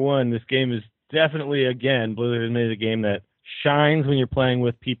thought number one, this game is definitely, again, Blizzard has made a game that shines when you're playing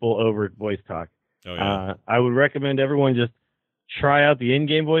with people over voice talk. Oh, yeah. I would recommend everyone just try out the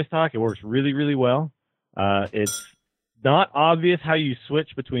in-game voice talk. It works really, really well. It's not obvious how you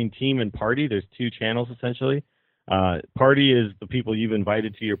switch between team and party. There's two channels, essentially. Party is the people you've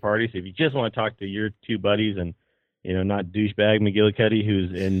invited to your party. So if you just want to talk to your two buddies and, not douchebag McGillicuddy,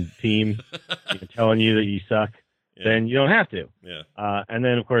 who's in team, telling you that you suck, then you don't have to. Yeah. And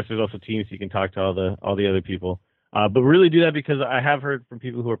then, of course, there's also teams you can talk to all the other people. But really do that, because I have heard from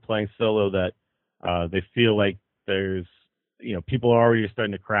people who are playing solo that they feel like there's, people are already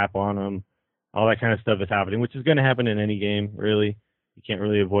starting to crap on them. All that kind of stuff is happening, which is going to happen in any game, really. You can't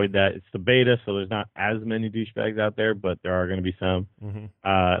really avoid that. It's the beta, so there's not as many douchebags out there, but there are going to be some.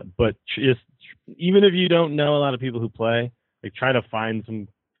 Mm-hmm. But just even if you don't know a lot of people who play, like, try to find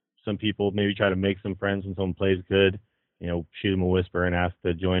some people, maybe try to make some friends when someone plays good, shoot them a whisper and ask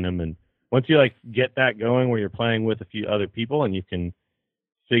to join them. And once you get that going where you're playing with a few other people and you can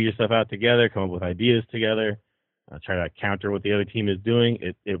figure stuff out together, come up with ideas together, try to counter what the other team is doing,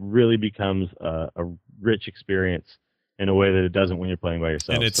 it really becomes a rich experience in a way that it doesn't when you're playing by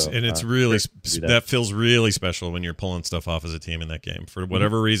yourself. And it's really, that feels really special when you're pulling stuff off as a team in that game. For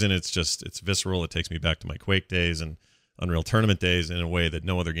whatever reason, it's visceral. It takes me back to my Quake days and Unreal Tournament days in a way that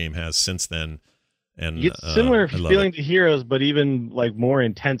no other game has since then. And it's similar feeling to Heroes, but even more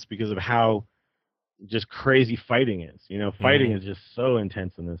intense because of how just crazy fighting is. Fighting is just so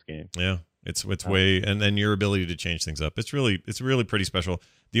intense in this game. Yeah, it's way, and then your ability to change things up. It's really pretty special.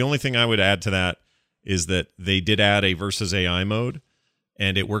 The only thing I would add to that is that they did add a versus AI mode,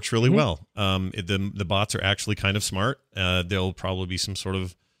 and it works really well. The bots are actually kind of smart. There'll probably be some sort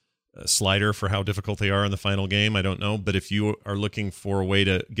of slider for how difficult they are in the final game. I don't know. But if you are looking for a way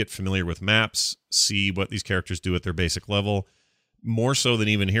to get familiar with maps, see what these characters do at their basic level, more so than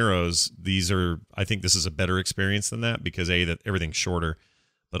even Heroes, I think this is a better experience than that, because that everything's shorter,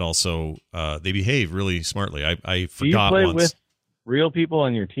 but also they behave really smartly. I forgot do you play once. With real people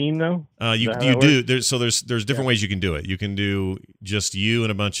on your team, though? You do. There's different ways you can do it. You can do just you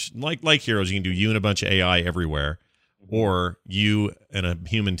and a bunch, like Heroes, you can do you and a bunch of AI everywhere, or you and a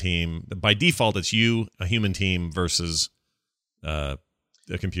human team. By default, it's you, a human team, versus a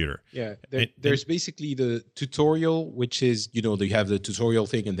computer. Yeah, there's basically the tutorial, which is, you have the tutorial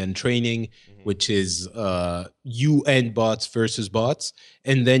thing, and then training, which is you and bots versus bots,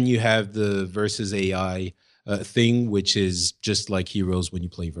 and then you have the versus AI thing, which is just like Heroes when you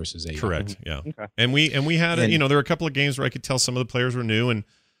play versus AI. Correct. Yeah. Okay. And we had there were a couple of games where I could tell some of the players were new, and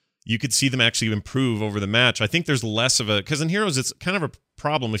you could see them actually improve over the match. I think there's less of because in Heroes it's kind of a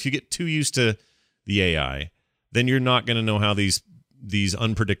problem if you get too used to the AI, then you're not going to know how these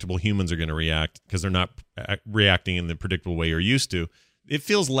unpredictable humans are going to react, because they're not reacting in the predictable way you're used to. It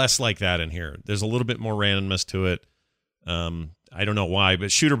feels less like that in here. There's a little bit more randomness to it. I don't know why,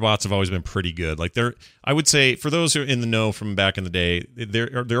 but shooter bots have always been pretty good. I would say, for those who are in the know from back in the day,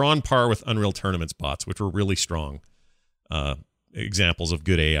 they're on par with Unreal Tournament's bots, which were really strong examples of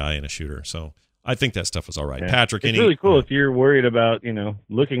good AI in a shooter. So I think that stuff was all right. Yeah. Patrick, it's really cool if you're worried about,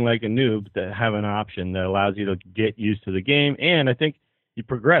 looking like a noob, to have an option that allows you to get used to the game. And I think you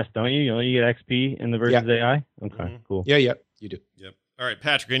progress, don't you? You get XP in the versus AI. Okay, cool. Yeah, you do. Yep. All right,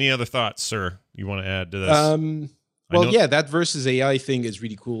 Patrick, any other thoughts, sir, you want to add to this? That versus AI thing is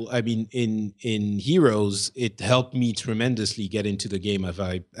really cool. I mean, in Heroes, it helped me tremendously get into the game,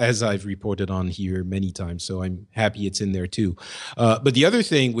 as I've reported on here many times. So I'm happy it's in there too. But the other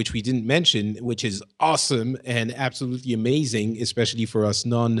thing, which we didn't mention, which is awesome and absolutely amazing, especially for us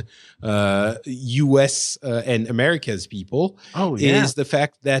non-US and Americas people, is the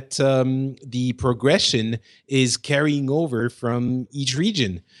fact that the progression is carrying over from each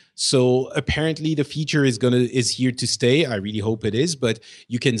region. So apparently the feature is here to stay. I really hope it is. But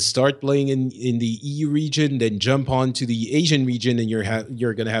you can start playing in the EU region, then jump on to the Asian region, and you're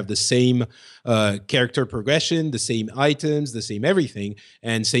going to have the same character progression, the same items, the same everything,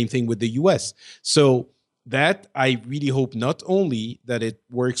 and same thing with the US. So that I really hope not only that it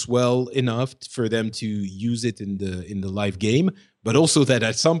works well enough for them to use it in the live game, but also that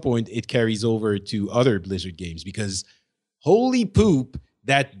at some point it carries over to other Blizzard games, because holy poop,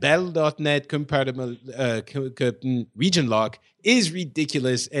 that Battle.net compatible region lock is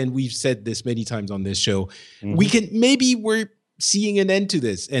ridiculous, and we've said this many times on this show. Mm-hmm. We're seeing an end to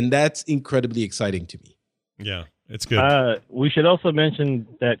this, and that's incredibly exciting to me. Yeah, it's good. We should also mention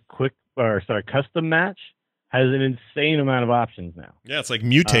that custom match has an insane amount of options now. Yeah, it's like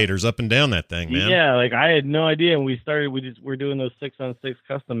mutators up and down that thing, man. Yeah, like I had no idea when we started. We're doing those 6-on-6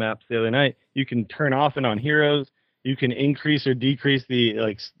 custom maps the other night. You can turn off and on heroes. You can increase or decrease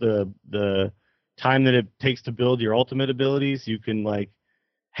the time that it takes to build your ultimate abilities. You can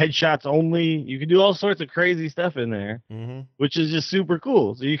headshots only. You can do all sorts of crazy stuff in there, which is just super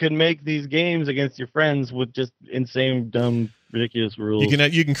cool. So you can make these games against your friends with just insane, dumb, ridiculous rules.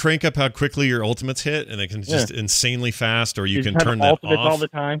 You can crank up how quickly your ultimates hit, and it can just insanely fast, or you can turn that ultimates off all the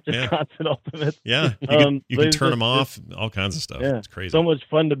time. Just constant ultimates. Yeah, you can turn them off. All kinds of stuff. Yeah. It's crazy. So much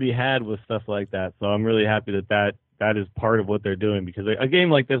fun to be had with stuff like that. So I'm really happy that is part of what they're doing, because a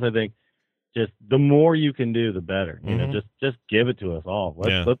game like this, I think, just the more you can do, the better. Just give it to us all.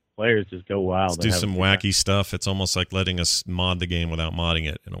 Let players just go wild. Let's do some wacky stuff. It's almost like letting us mod the game without modding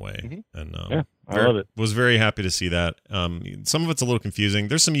it in a way. And I love it. Was very happy to see that. Some of it's a little confusing.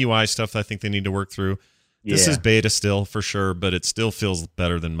 There's some UI stuff that I think they need to work through. This is beta still, for sure, but it still feels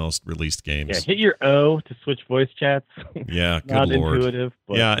better than most released games. Yeah, hit your O to switch voice chats. Yeah, Not good Lord. Intuitive.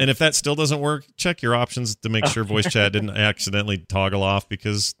 But... Yeah, and if that still doesn't work, check your options to make sure voice chat didn't accidentally toggle off,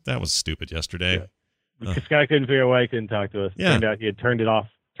 because that was stupid yesterday. Yeah. Scott couldn't figure out why he couldn't talk to us. Yeah. Turned out he had turned off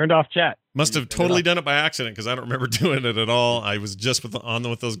chat. Must have totally done it by accident, because I don't remember doing it at all. I was just on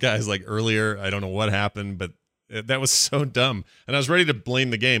with those guys earlier. I don't know what happened, but that was so dumb. And I was ready to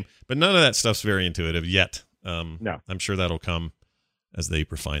blame the game, but none of that stuff's very intuitive yet. No, I'm sure that'll come as they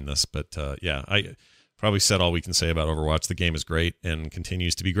refine this. But I probably said all we can say about Overwatch. The game is great and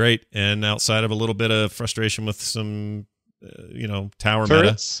continues to be great. And outside of a little bit of frustration with some, tower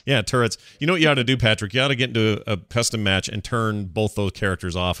turrets? Meta. Yeah, turrets. You know what you ought to do, Patrick? You ought to get into a custom match and turn both those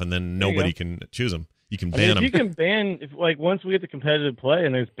characters off, and then nobody can choose them. You can ban them. You can ban, once we get the competitive play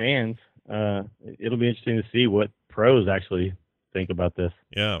and there's bans, it'll be interesting to see what pros actually think about this.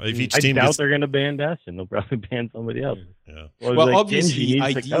 Yeah, if each I team doubt they're going to ban Bastion. They'll probably ban somebody else. Yeah. Well, obviously,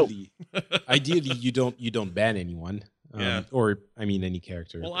 ideally, you don't ban anyone. Or any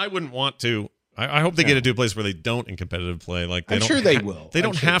character. Well, I wouldn't want to. I hope they get it to a place where they don't in competitive play. I'm sure they will. They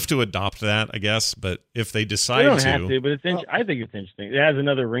don't have to adopt that, I guess. But if they decide they don't have to. But I think it's interesting. It adds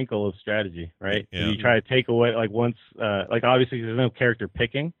another wrinkle of strategy, right? Yeah. You try to take away obviously there's no character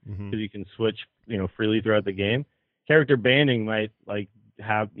picking, because you can switch freely throughout the game. Character banning might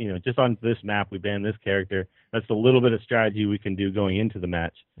have just on this map we ban this character. That's a little bit of strategy we can do going into the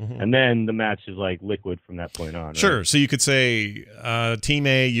match, and then the match is liquid from that point on. Sure. Right? So you could say, Team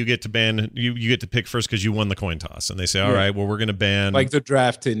A, you get to ban. You get to pick first because you won the coin toss, and they say, all right, well, we're going to ban the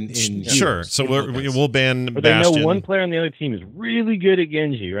draft in sure. So we'll ban. But Bastion. they know one player on the other team is really good at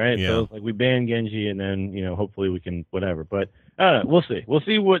Genji, right? Yeah. So we ban Genji, and then hopefully we can whatever. But we'll see. We'll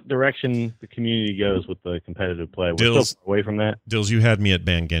see what direction the community goes with the competitive play. We're still away from that. Dills, you had me at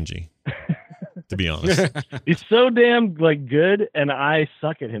ban Genji. To be honest, he's so damn good, and I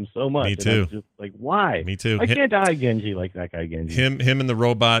suck at him so much. Me too. Just why? Me too. I can't die Genji like that guy Genji. Him and the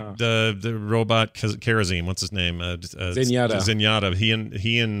robot, the robot Karazim. What's his name? Zenyatta.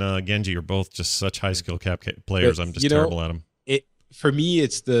 He and Genji are both just such high skill cap players. I'm just terrible at them. For me,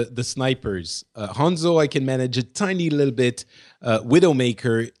 it's the snipers. Hanzo, I can manage a tiny little bit.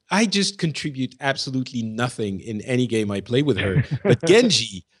 Widowmaker, I just contribute absolutely nothing in any game I play with her. But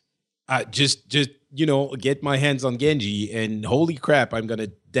Genji, Just get my hands on Genji, and holy crap, I'm gonna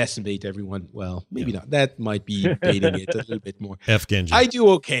decimate everyone. Well, maybe not. That might be baiting it a little bit more. F Genji. I do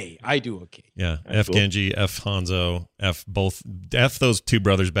okay. Yeah, That's F cool. Genji, F Hanzo, F those two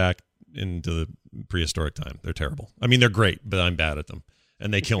brothers back into the prehistoric time. They're terrible. I mean, they're great, but I'm bad at them,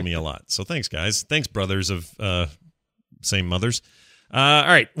 and they kill me a lot. So thanks, guys. Thanks, brothers of same mothers. All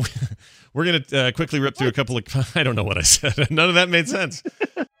right. We're going to quickly rip through a couple of... I don't know what I said. None of that made sense.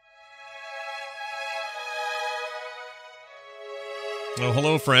 Well,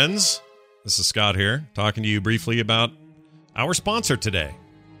 hello, friends. This is Scott here, talking to you briefly about our sponsor today,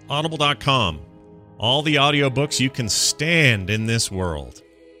 Audible.com. All the audiobooks you can stand in this world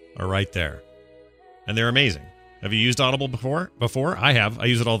are right there. And they're amazing. Have you used Audible before? I have. I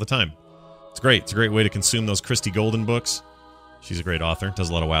use it all the time. It's great. It's a great way to consume those Christy Golden books. She's a great author. Does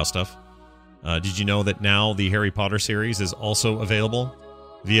a lot of WoW stuff. Did you know that now the Harry Potter series is also available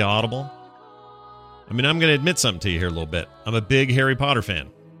via Audible? I mean, I'm going to admit something to you here a little bit. I'm a big Harry Potter fan,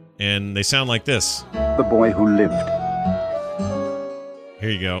 and they sound like this. The boy who lived. Here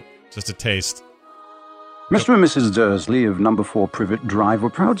you go. Just a taste. Mr. and Mrs. Dursley of number 4 Privet Drive were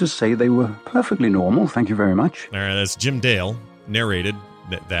proud to say they were perfectly normal. Thank you very much. All right, that's Jim Dale, narrated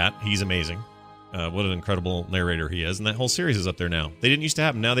that. He's amazing. What an incredible narrator he is. And that whole series is up there now. They didn't used to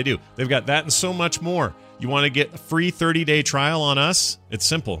have them. Now they do. They've got that and so much more. You want to get a free 30-day trial on us? It's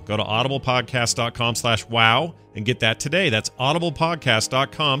simple. Go to audiblepodcast.com/wow and get that today. That's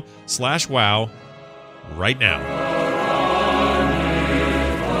audiblepodcast.com/wow right now.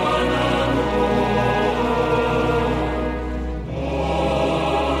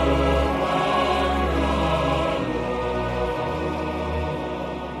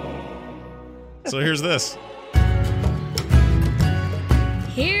 So here's this.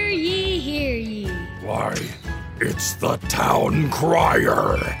 Hear ye, hear ye. Why, it's the town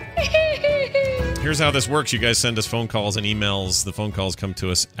crier. Here's how this works. You guys send us phone calls and emails. The phone calls come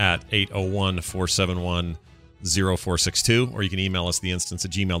to us at 801-471-0462, or you can email us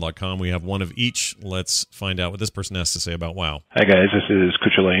theinstance@gmail.com. We have one of each. Let's find out what this person has to say about WoW. Hi guys, this is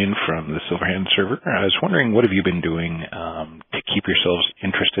Kuchulain from the Silverhand server. I was wondering, what have you been doing to keep yourselves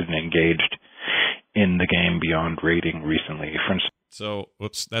interested and engaged in the game beyond raiding recently? For instance, So,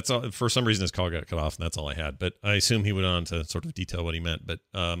 whoops, that's all. For some reason his call got cut off, and that's all I had. But I assume he went on to sort of detail what he meant. But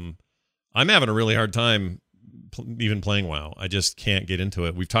I'm having a really hard time even playing WoW. I just can't get into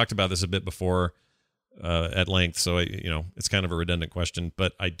it. We've talked about this a bit before at length, so it's kind of a redundant question.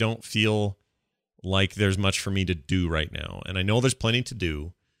 But I don't feel like there's much for me to do right now, and I know there's plenty to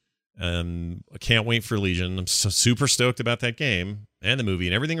do. I can't wait for Legion. I'm so super stoked about that game and the movie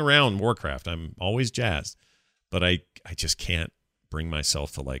and everything around Warcraft. I'm always jazzed, but I just can't bring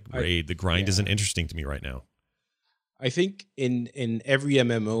myself to raid. The grind isn't interesting to me right now. I think in every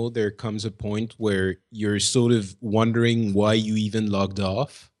MMO there comes a point where you're sort of wondering why you even logged on.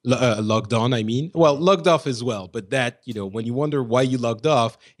 I mean, well, logged off as well. But that, when you wonder why you logged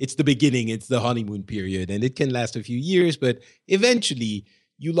off, it's the beginning. It's the honeymoon period, and it can last a few years. But eventually,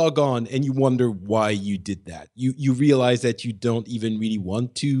 you log on and you wonder why you did that. You realize that you don't even really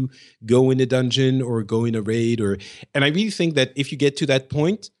want to go in a dungeon or go in a raid, and I really think that if you get to that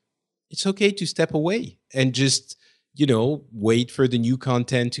point, it's okay to step away and just wait for the new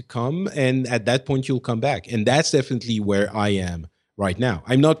content to come, and at that point you'll come back. And that's definitely where I am right now.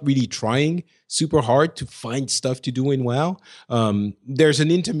 I'm not really trying super hard to find stuff to do in WoW. There's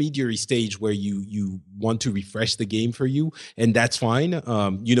an intermediary stage where you want to refresh the game for you, and that's fine.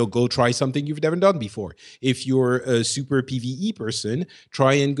 Go try something you've never done before. If you're a super PvE person,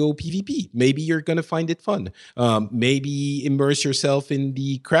 try and go PvP. Maybe you're going to find it fun. Maybe immerse yourself in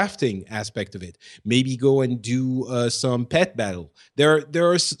the crafting aspect of it. Maybe go and do some pet battle. There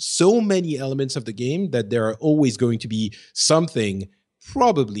are so many elements of the game that there are always going to be something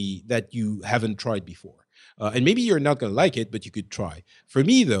probably that you haven't tried before. And maybe you're not going to like it, but you could try. For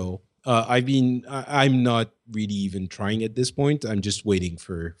me, though, I'm not really even trying at this point. I'm just waiting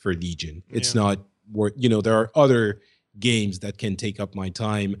for Legion. It's not worth, there are other games that can take up my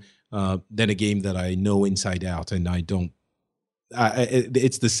time than a game that I know inside out, and I don't.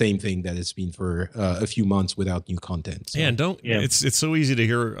 It's the same thing that it's been for a few months without new content. So. Yeah, and it's so easy to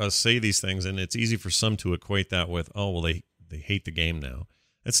hear us say these things, and it's easy for some to equate that with, they hate the game now.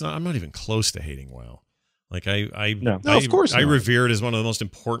 It's not. I'm not even close to hating WoW. Like of course I revere it as one of the most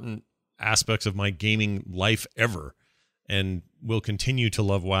important aspects of my gaming life ever, and will continue to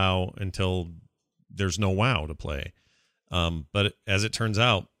love WoW until there's no WoW to play. But as it turns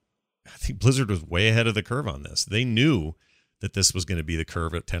out, I think Blizzard was way ahead of the curve on this. They knew that this was going to be the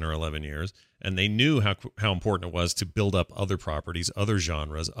curve at 10 or 11 years. And they knew how important it was to build up other properties, other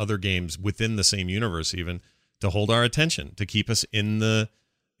genres, other games within the same universe, even to hold our attention, to keep us in the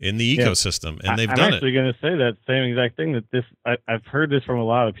ecosystem. And they've done it. I'm actually going to say that same exact thing, that I've heard this from a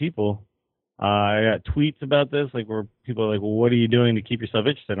lot of people. I got tweets about this, like where people are like, well, what are you doing to keep yourself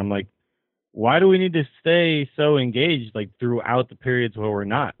interested? I'm like, why do we need to stay so engaged like throughout the periods where we're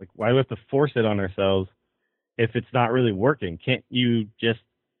not? Like, why do we have to force it on ourselves if it's not really working? Can't you just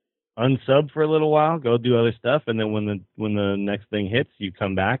unsub for a little while, go do other stuff, and then when the next thing hits, you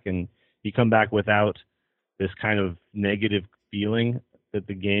come back, and you come back without this kind of negative feeling that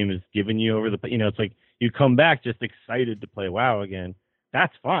the game is giving you over the, it's like you come back just excited to play WoW again.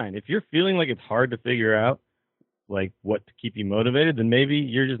 That's fine. If you're feeling like it's hard to figure out like what to keep you motivated, then maybe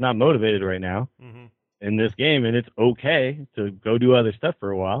you're just not motivated right now in this game, and it's okay to go do other stuff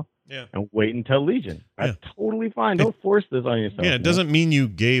for a while. Yeah. And wait until Legion. That's totally fine. Don't force this on yourself. Yeah, it doesn't mean you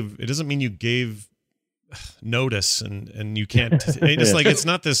gave notice and you can't. It's like it's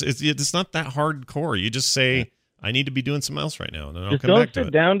not this. It's not that hardcore. You just say, I need to be doing something else right now, and then I'll come back to it. Don't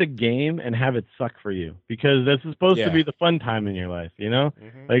sit down to game and have it suck for you, because this is supposed to be the fun time in your life.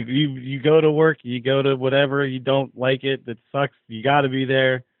 Like you go to work, you go to whatever, you don't like it, that sucks. You got to be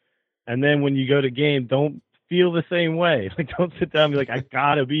there, and then when you go to game, don't feel the same way. Like, don't sit down and be like, I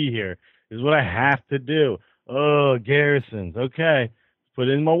gotta be here. This is what I have to do. Oh, garrisons. Okay. Put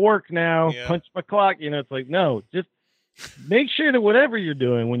in my work now. Yeah. Punch my clock. It's like, no, just make sure that whatever you're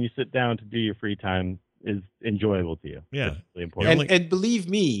doing when you sit down to do your free time is enjoyable to you. Yeah. That's really important. And believe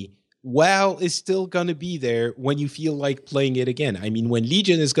me, WoW is still going to be there when you feel like playing it again. I mean, when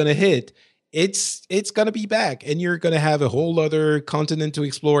Legion is going to hit, it's going to be back, and you're going to have a whole other continent to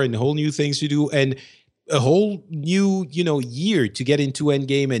explore and whole new things to do, and a whole new, year to get into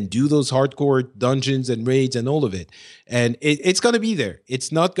endgame and do those hardcore dungeons and raids and all of it. And it's going to be there.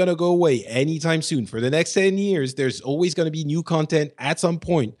 It's not going to go away anytime soon. For the next 10 years, there's always going to be new content at some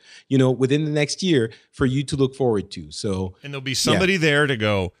point, within the next year for you to look forward to. So, and there'll be somebody there to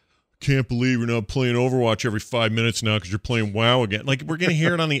go, can't believe you're not playing Overwatch every 5 minutes now because you're playing WoW again. Like, we're going to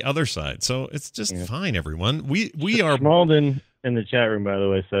hear it on the other side. So it's just fine, everyone. We are... Malden in the chat room, by the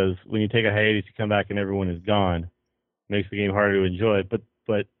way, says when you take a hiatus, you come back and everyone is gone. Makes the game harder to enjoy.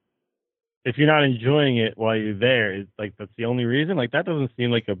 But if you're not enjoying it while you're there, it's like that's the only reason. Like, that doesn't seem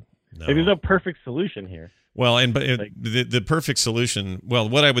like there's no perfect solution here. Well, the perfect solution. Well,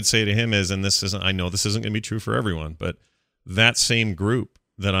 what I would say to him is, and I know this isn't going to be true for everyone, but that same group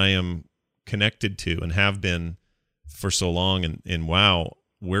that I am connected to and have been for so long in WoW,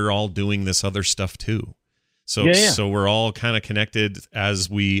 we're all doing this other stuff too. So we're all kind of connected as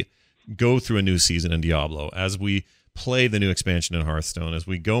we go through a new season in Diablo, as we play the new expansion in Hearthstone, as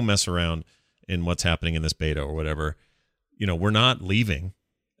we go mess around in what's happening in this beta or whatever. We're not leaving,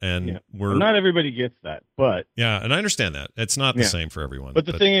 and not everybody gets that, but and I understand that it's not the same for everyone. But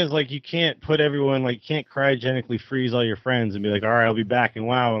the thing is, like, you can't put everyone, like, you can't cryogenically freeze all your friends and be like, all right, I'll be back in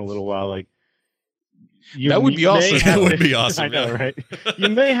WoW in a little while. Like, that would be awesome. That would be awesome. I know, right? You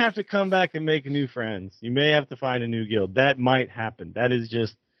may have to come back and make new friends. You may have to find a new guild. That might happen. That is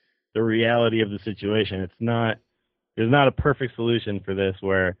just the reality of the situation. There's not a perfect solution for this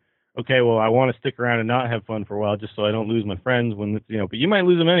where, okay, well, I want to stick around and not have fun for a while just so I don't lose my friends when, but you might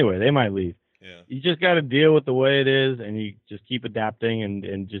lose them anyway. They might leave. Yeah. You just got to deal with the way it is, and you just keep adapting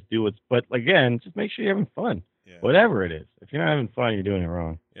and just do but again, just make sure you're having fun. Yeah. Whatever it is. If you're not having fun, you're doing it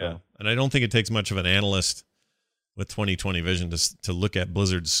wrong. Yeah. So. And I don't think it takes much of an analyst with 2020 vision to look at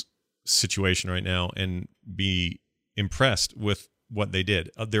Blizzard's situation right now and be impressed with what they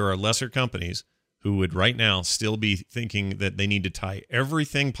did. There are lesser companies who would right now still be thinking that they need to tie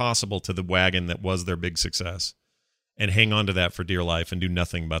everything possible to the wagon that was their big success and hang on to that for dear life and do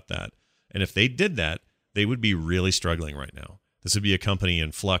nothing but that. And if they did that, they would be really struggling right now. This would be a company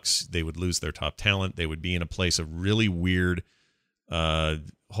in flux. They would lose their top talent. They would be in a place of really weird,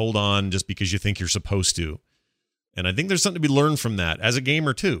 hold on just because you think you're supposed to. And I think there's something to be learned from that as a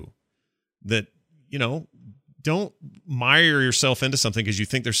gamer too, that, don't mire yourself into something because you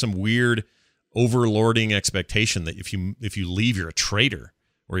think there's some weird overlording expectation that if you leave, you're a traitor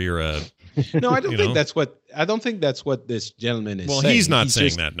or you're a... No, I don't think that's what this gentleman is saying. Well, he's not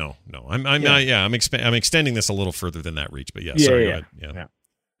saying that. No. I'm extending this a little further than that reach, but go ahead.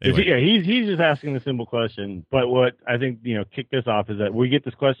 Anyway. He's just asking the simple question. But what I think, kicked this off is that we get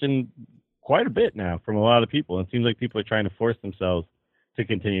this question quite a bit now from a lot of people. It seems like people are trying to force themselves to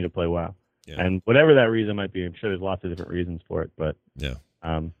continue to play WoW. Yeah. And whatever that reason might be, I'm sure there's lots of different reasons for it. But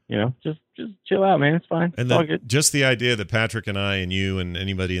Just chill out, man. It's fine. And it's all good. Just the idea that Patrick and I and you and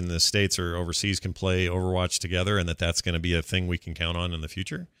anybody in the States or overseas can play Overwatch together, and that's going to be a thing we can count on in the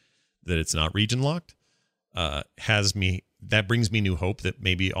future, that it's not region locked, that brings me new hope that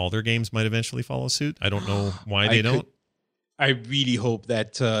maybe all their games might eventually follow suit. I don't know why they don't. I really hope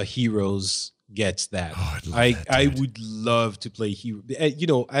that Heroes gets that. Oh, I would love to play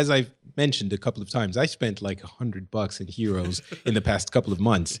Hero. As I've mentioned a couple of times, I spent like $100 in Heroes in the past couple of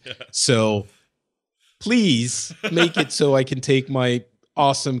months. Yeah. So please make it so I can take my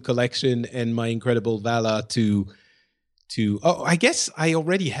awesome collection and my incredible Vala to. Oh, I guess I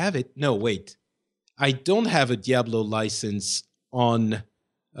already have it. No, wait. I don't have a Diablo license on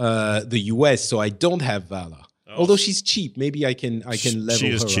the US, so I don't have Vala. Oh. Although she's cheap, maybe I can level her up. She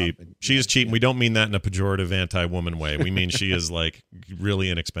is cheap. She is cheap. And we don't mean that in a pejorative anti-woman way. We mean she is like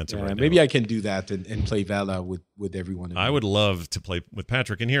really inexpensive right now. Maybe I can do that and play Vala with everyone. I would love to play with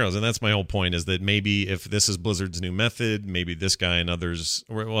Patrick in Heroes, and that's my whole point, is that maybe if this is Blizzard's new method, maybe this guy and others,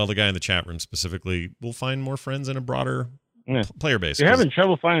 well, the guy in the chat room specifically, will find more friends in a broader player base. If you're having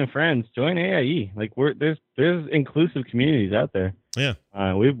trouble finding friends, join AIE. Like there's inclusive communities out there. Yeah.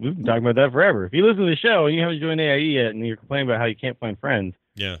 We've been talking about that forever. If you listen to the show and you haven't joined AIE yet and you're complaining about how you can't find friends,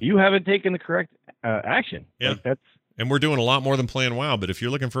 you haven't taken the correct action. Yeah. And we're doing a lot more than playing WoW, but if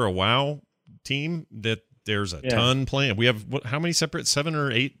you're looking for a WoW team, that there's a ton playing. We have how many 7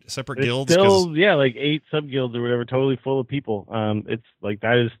 or 8 separate guilds? Still, like 8 sub guilds or whatever, totally full of people. It's like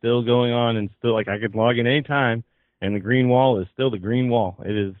that is still going on, and still like I could log in anytime. And the green wall is still the green wall.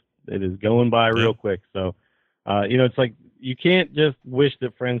 It is going by real quick. So, it's like you can't just wish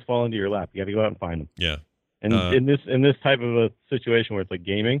that friends fall into your lap. You got to go out and find them. Yeah. And in this type of a situation where it's like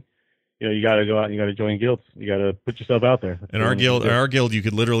gaming, you got to go out and you got to join guilds. You got to put yourself out there. And our guild, you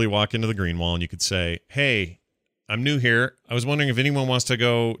could literally walk into the green wall and you could say, "Hey, I'm new here. I was wondering if anyone wants to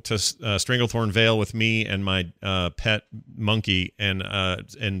go to Stranglethorn Vale with me and my pet monkey and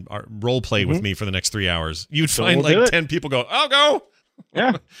role play with me for the next 3 hours." You'd find 10 people go, "I'll go."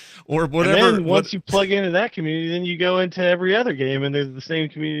 Yeah. Or whatever. And then once you plug into that community, then you go into every other game and there's the same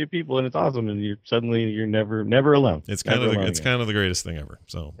community of people and it's awesome, and you're never alone. It's kind of the greatest thing ever.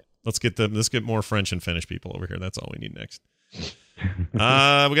 So let's get more French and Finnish people over here. That's all we need next. We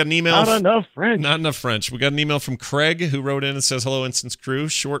got an email. Not enough French. We got an email from Craig, who wrote in and says, "Hello, Instance Crew.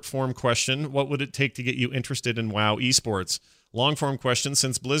 Short form question: what would it take to get you interested in WoW esports? Long form question: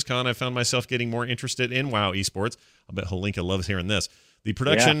 since BlizzCon, I found myself getting more interested in WoW esports. I bet Holinka loves hearing this. The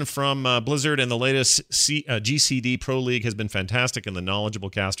production from Blizzard and the latest GCD Pro League has been fantastic, and the knowledgeable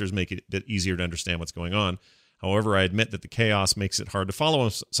casters make it a bit easier to understand what's going on. However, I admit that the chaos makes it hard to follow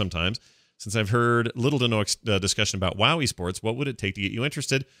sometimes. Since I've heard little to no discussion about WoW esports, what would it take to get you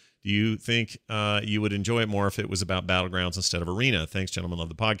interested? Do you think you would enjoy it more if it was about Battlegrounds instead of Arena? Thanks, gentlemen. Love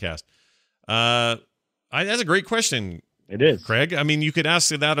the podcast." That's a great question. It is, Craig. I mean, you could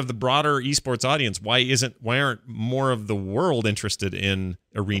ask that of the broader esports audience. Why aren't more of the world interested in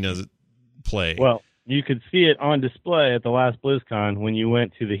Arena play? Well, you could see it on display at the last BlizzCon when you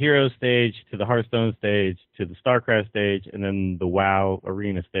went to the Hero stage, to the Hearthstone stage, to the StarCraft stage, and then the WoW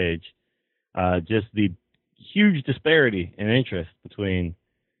Arena stage. Just the huge disparity in interest between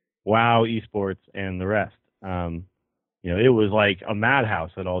WoW esports and the rest. It was like a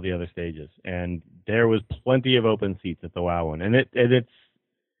madhouse at all the other stages, and there was plenty of open seats at the WoW one, and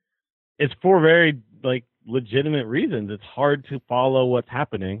it's for very like legitimate reasons. It's hard to follow what's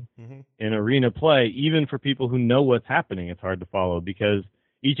happening in arena play, even for people who know what's happening. It's hard to follow because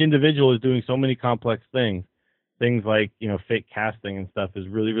each individual is doing so many complex things. Things like fake casting and stuff is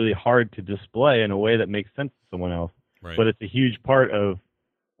really, really hard to display in a way that makes sense to someone else. Right. But it's a huge part of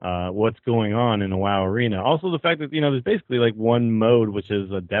what's going on in a WoW arena. Also, the fact that there's basically like one mode, which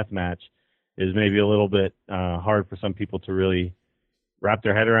is a death match, is maybe a little bit hard for some people to really wrap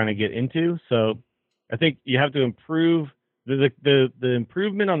their head around and get into. So I think you have to improve the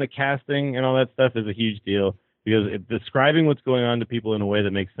improvement on the casting and all that stuff is a huge deal, because describing what's going on to people in a way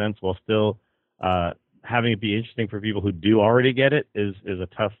that makes sense while still having it be interesting for people who do already get it is a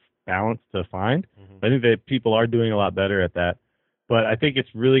tough balance to find. I think that people are doing a lot better at that. But I think it's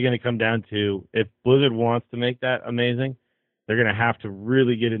really going to come down to, if Blizzard wants to make that amazing, they're going to have to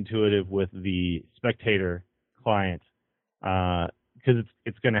really get intuitive with the spectator client, because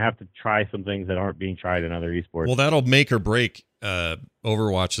it's going to have to try some things that aren't being tried in other esports. Well, that'll make or break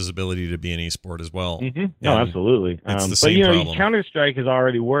Overwatch's ability to be an esport as well. No, absolutely. It's the same problem. Counter-Strike has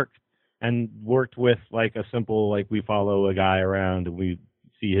already worked with like a simple, like we follow a guy around and we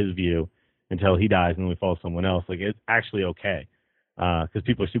see his view until he dies and then we follow someone else. Like, it's actually okay because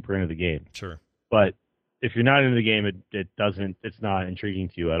people are super into the game. Sure. But if you're not into the game, it's not intriguing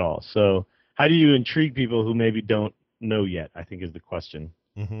to you at all. So how do you intrigue people who maybe don't know yet, I think is the question.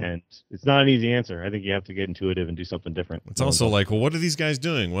 Mm-hmm. And it's not an easy answer. I think you have to get intuitive and do something different. It's also like, well, what are these guys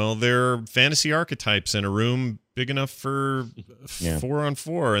doing? Well, they're fantasy archetypes in a room big enough for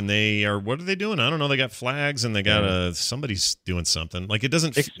 4-on-4, and they are. What are they doing? I don't know. They got flags, and they got somebody's doing something. Like it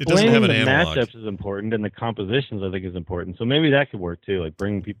doesn't have an analog. Matchups is important, and the compositions I think is important. So maybe that could work too. Like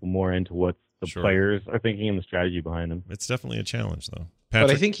bringing people more into what the players are thinking and the strategy behind them. It's definitely a challenge, though. Patrick?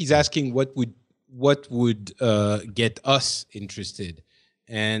 But I think he's asking what would get us interested.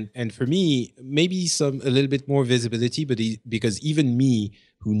 And for me, maybe a little bit more visibility, but because even me,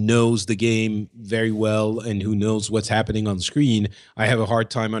 who knows the game very well and who knows what's happening on screen, I have a hard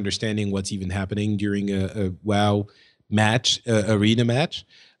time understanding what's even happening during a WoW match, arena match.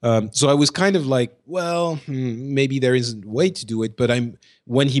 So I was kind of like, well, maybe there isn't a way to do it. But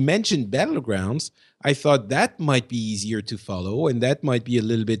when he mentioned Battlegrounds, I thought that might be easier to follow, and that might be a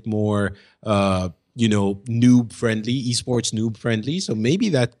little bit more noob friendly, esports noob friendly. So maybe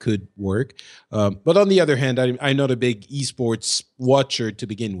that could work. But on the other hand, I'm not a big esports watcher to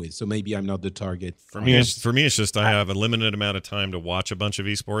begin with. So maybe I'm not the target. For me, it's just I have a limited amount of time to watch a bunch of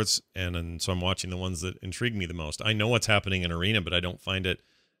esports. And so I'm watching the ones that intrigue me the most. I know what's happening in Arena, but I don't find it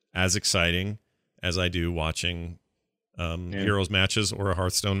as exciting as I do watching Heroes matches or a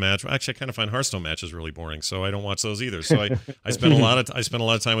Hearthstone match. Actually, I kind of find Hearthstone matches really boring, so I don't watch those either. So I spend a lot of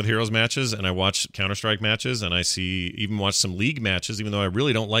time with Heroes matches, and I watch Counter-Strike matches, and I even watch some League matches. Even though I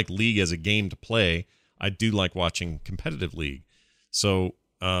really don't like League as a game to play, I do like watching competitive League. So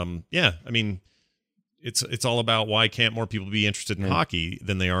I mean, it's all about why can't more people be interested in hockey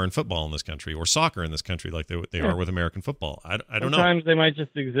than they are in football in this country, or soccer in this country like they are with American football. I don't know. Sometimes they might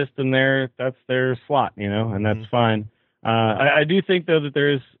just exist in that's their slot, and that's fine. I do think, though, that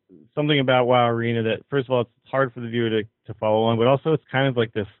there is something about WoW Arena that, first of all, it's hard for the viewer to follow along, but also it's kind of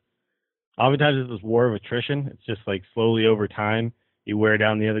like this, oftentimes it's this war of attrition. It's just like slowly over time, you wear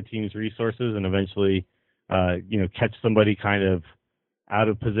down the other team's resources and eventually, catch somebody kind of out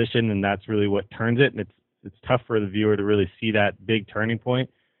of position, and that's really what turns it. And it's tough for the viewer to really see that big turning point.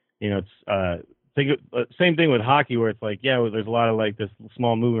 It's same thing with hockey, where it's like, there's a lot of like this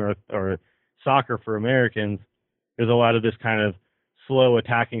small movement or soccer for Americans. There's a lot of this kind of slow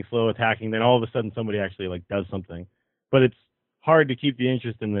attacking. Then all of a sudden somebody actually like does something, but it's hard to keep the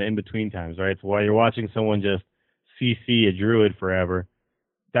interest in the in-between times, right? So while you're watching someone just CC a druid forever,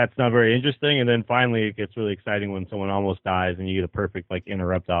 that's not very interesting. And then finally it gets really exciting when someone almost dies and you get a perfect like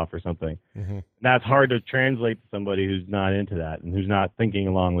interrupt off or something. Mm-hmm. That's hard to translate to somebody who's not into that and who's not thinking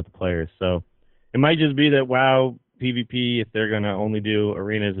along with the players. So it might just be that WoW PvP, if they're going to only do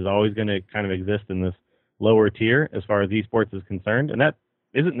arenas, is always going to kind of exist in this lower tier as far as esports is concerned, and that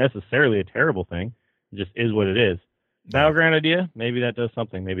isn't necessarily a terrible thing. It just is what it is. Battleground idea, maybe that does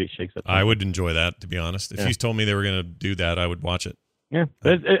something. Maybe it shakes up something. I would enjoy that, to be honest. If you told me they were going to do that, I would watch it. Yeah,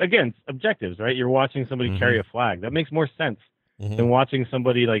 but again, it's objectives, right? You're watching somebody carry a flag. That makes more sense than watching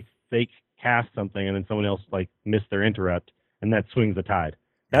somebody like fake cast something and then someone else like miss their interrupt and that swings the tide.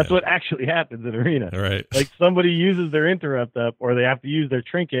 That's what actually happens in Arena. Right. Like somebody uses their interrupt up, or they have to use their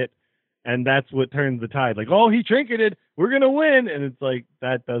trinket, and that's what turns the tide. Like, oh, he trinketed, we're going to win. And it's like,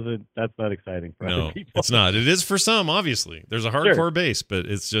 that's not exciting for other people. It's not. It is for some, obviously. There's a hardcore base, but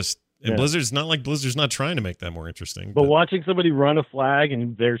it's just, and Blizzard's not trying to make that more interesting. But watching somebody run a flag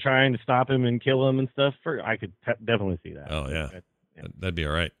and they're trying to stop him and kill him and stuff, I could definitely see that. Oh, yeah. That'd be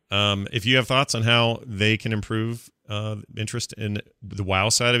all right. If you have thoughts on how they can improve interest in the WoW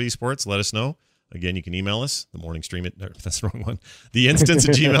side of esports, let us know. Again, you can email us, the morning stream at, that's the wrong one,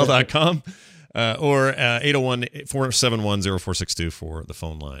 theinstance@gmail.com, or 801-471-0462 for the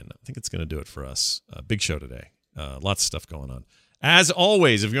phone line. I think it's going to do it for us. Big show today. Lots of stuff going on. As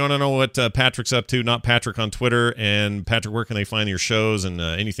always, if you want to know what Patrick's up to, not Patrick on Twitter, and Patrick, where can they find your shows and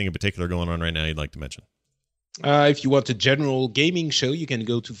anything in particular going on right now you'd like to mention? If you want a general gaming show, you can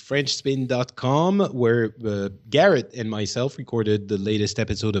go to FrenchSpin.com, where Garrett and myself recorded the latest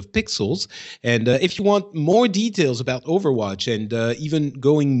episode of Pixels. And if you want more details about Overwatch and even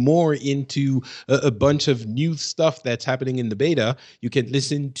going more into a bunch of new stuff that's happening in the beta, you can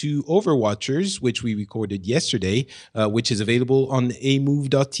listen to Overwatchers, which we recorded yesterday, which is available on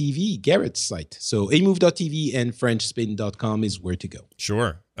amove.tv, Garrett's site. So amove.tv and FrenchSpin.com is where to go.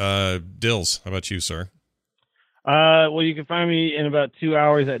 Sure. Dills, how about you, sir? Well, you can find me in about 2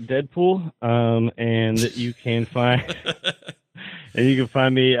 hours at Deadpool, and you can find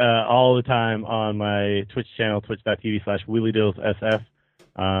me all the time on my Twitch channel, twitch.tv/WheelieDillsSF.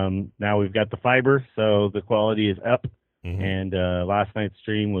 Now we've got the fiber, so the quality is up, and last night's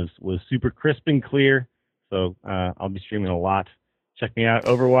stream was super crisp and clear. So I'll be streaming a lot. Check me out.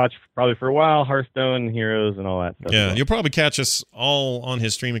 Overwatch probably for a while. Hearthstone, Heroes, and all that stuff. Yeah, you'll probably catch us all on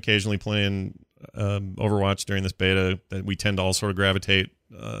his stream occasionally playing Overwatch during this beta. That we tend to all sort of gravitate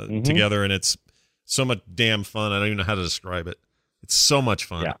together, and it's so much damn fun. I don't even know how to describe it. It's so much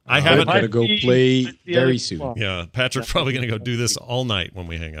fun. Yeah. I haven't. I'm gonna go play very soon. Yeah, Patrick's probably gonna go do this all night when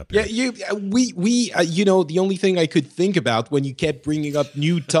we hang up here. Yeah, we the only thing I could think about when you kept bringing up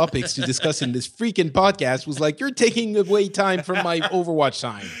new topics to discuss in this freaking podcast was like, you're taking away time from my Overwatch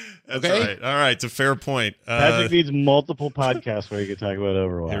time. That's okay? right. All right, it's a fair point. Patrick needs multiple podcasts where he can talk about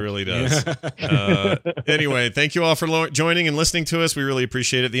Overwatch. He really does. Anyway, thank you all for joining and listening to us. We really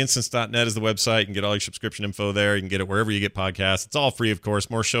appreciate it. Theinstance.net is the website. You can get all your subscription info there. You can get it wherever you get podcasts. It's all free, of course.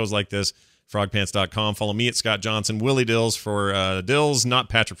 More shows like this, frogpants.com. Follow me at Scott Johnson, Willie Dills for Dills, not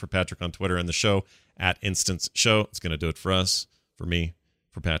Patrick for Patrick on Twitter, and the show at Instance Show. It's going to do it for us, for me,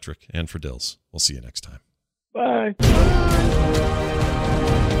 for Patrick, and for Dills. We'll see you next time. Bye.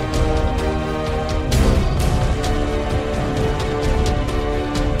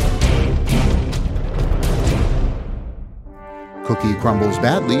 Cookie crumbles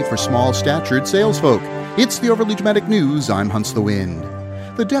badly for small-statured salesfolk. It's the Overly Dramatic News. I'm Hunts the Wind.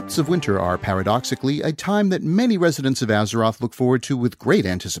 The depths of winter are, paradoxically, a time that many residents of Azeroth look forward to with great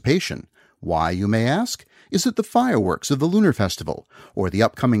anticipation. Why, you may ask? Is it the fireworks of the Lunar Festival, or the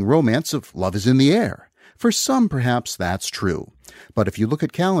upcoming romance of Love is in the Air? For some, perhaps that's true. But if you look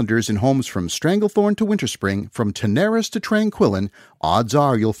at calendars in homes from Stranglethorn to Winterspring, from Teneris to Tranquillin, odds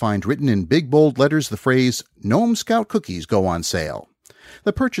are you'll find written in big bold letters the phrase, Gnome Scout cookies go on sale.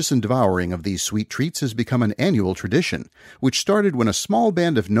 The purchase and devouring of these sweet treats has become an annual tradition, which started when a small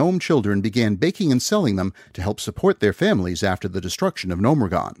band of gnome children began baking and selling them to help support their families after the destruction of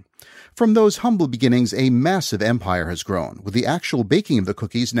Gnomeregan. From those humble beginnings, a massive empire has grown, with the actual baking of the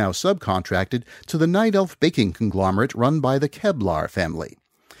cookies now subcontracted to the Night Elf baking conglomerate run by the Kevlar family.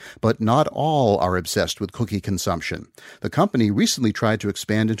 But not all are obsessed with cookie consumption. The company recently tried to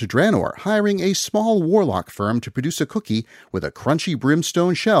expand into Draenor, hiring a small warlock firm to produce a cookie with a crunchy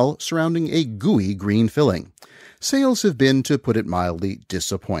brimstone shell surrounding a gooey green filling. Sales have been, to put it mildly,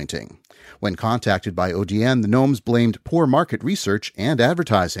 disappointing. When contacted by ODN, the gnomes blamed poor market research and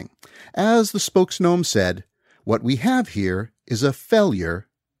advertising. As the spokesgnome said, "What we have here is a failure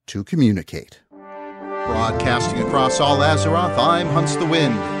to communicate." Broadcasting across all Azeroth, I'm Hunts the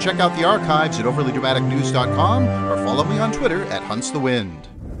Wind. Check out the archives at overlydramaticnews.com or follow me on Twitter at Hunts the Wind.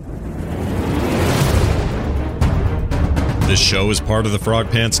 This show is part of the Frog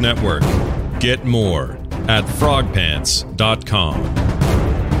Pants Network. Get more at frogpants.com.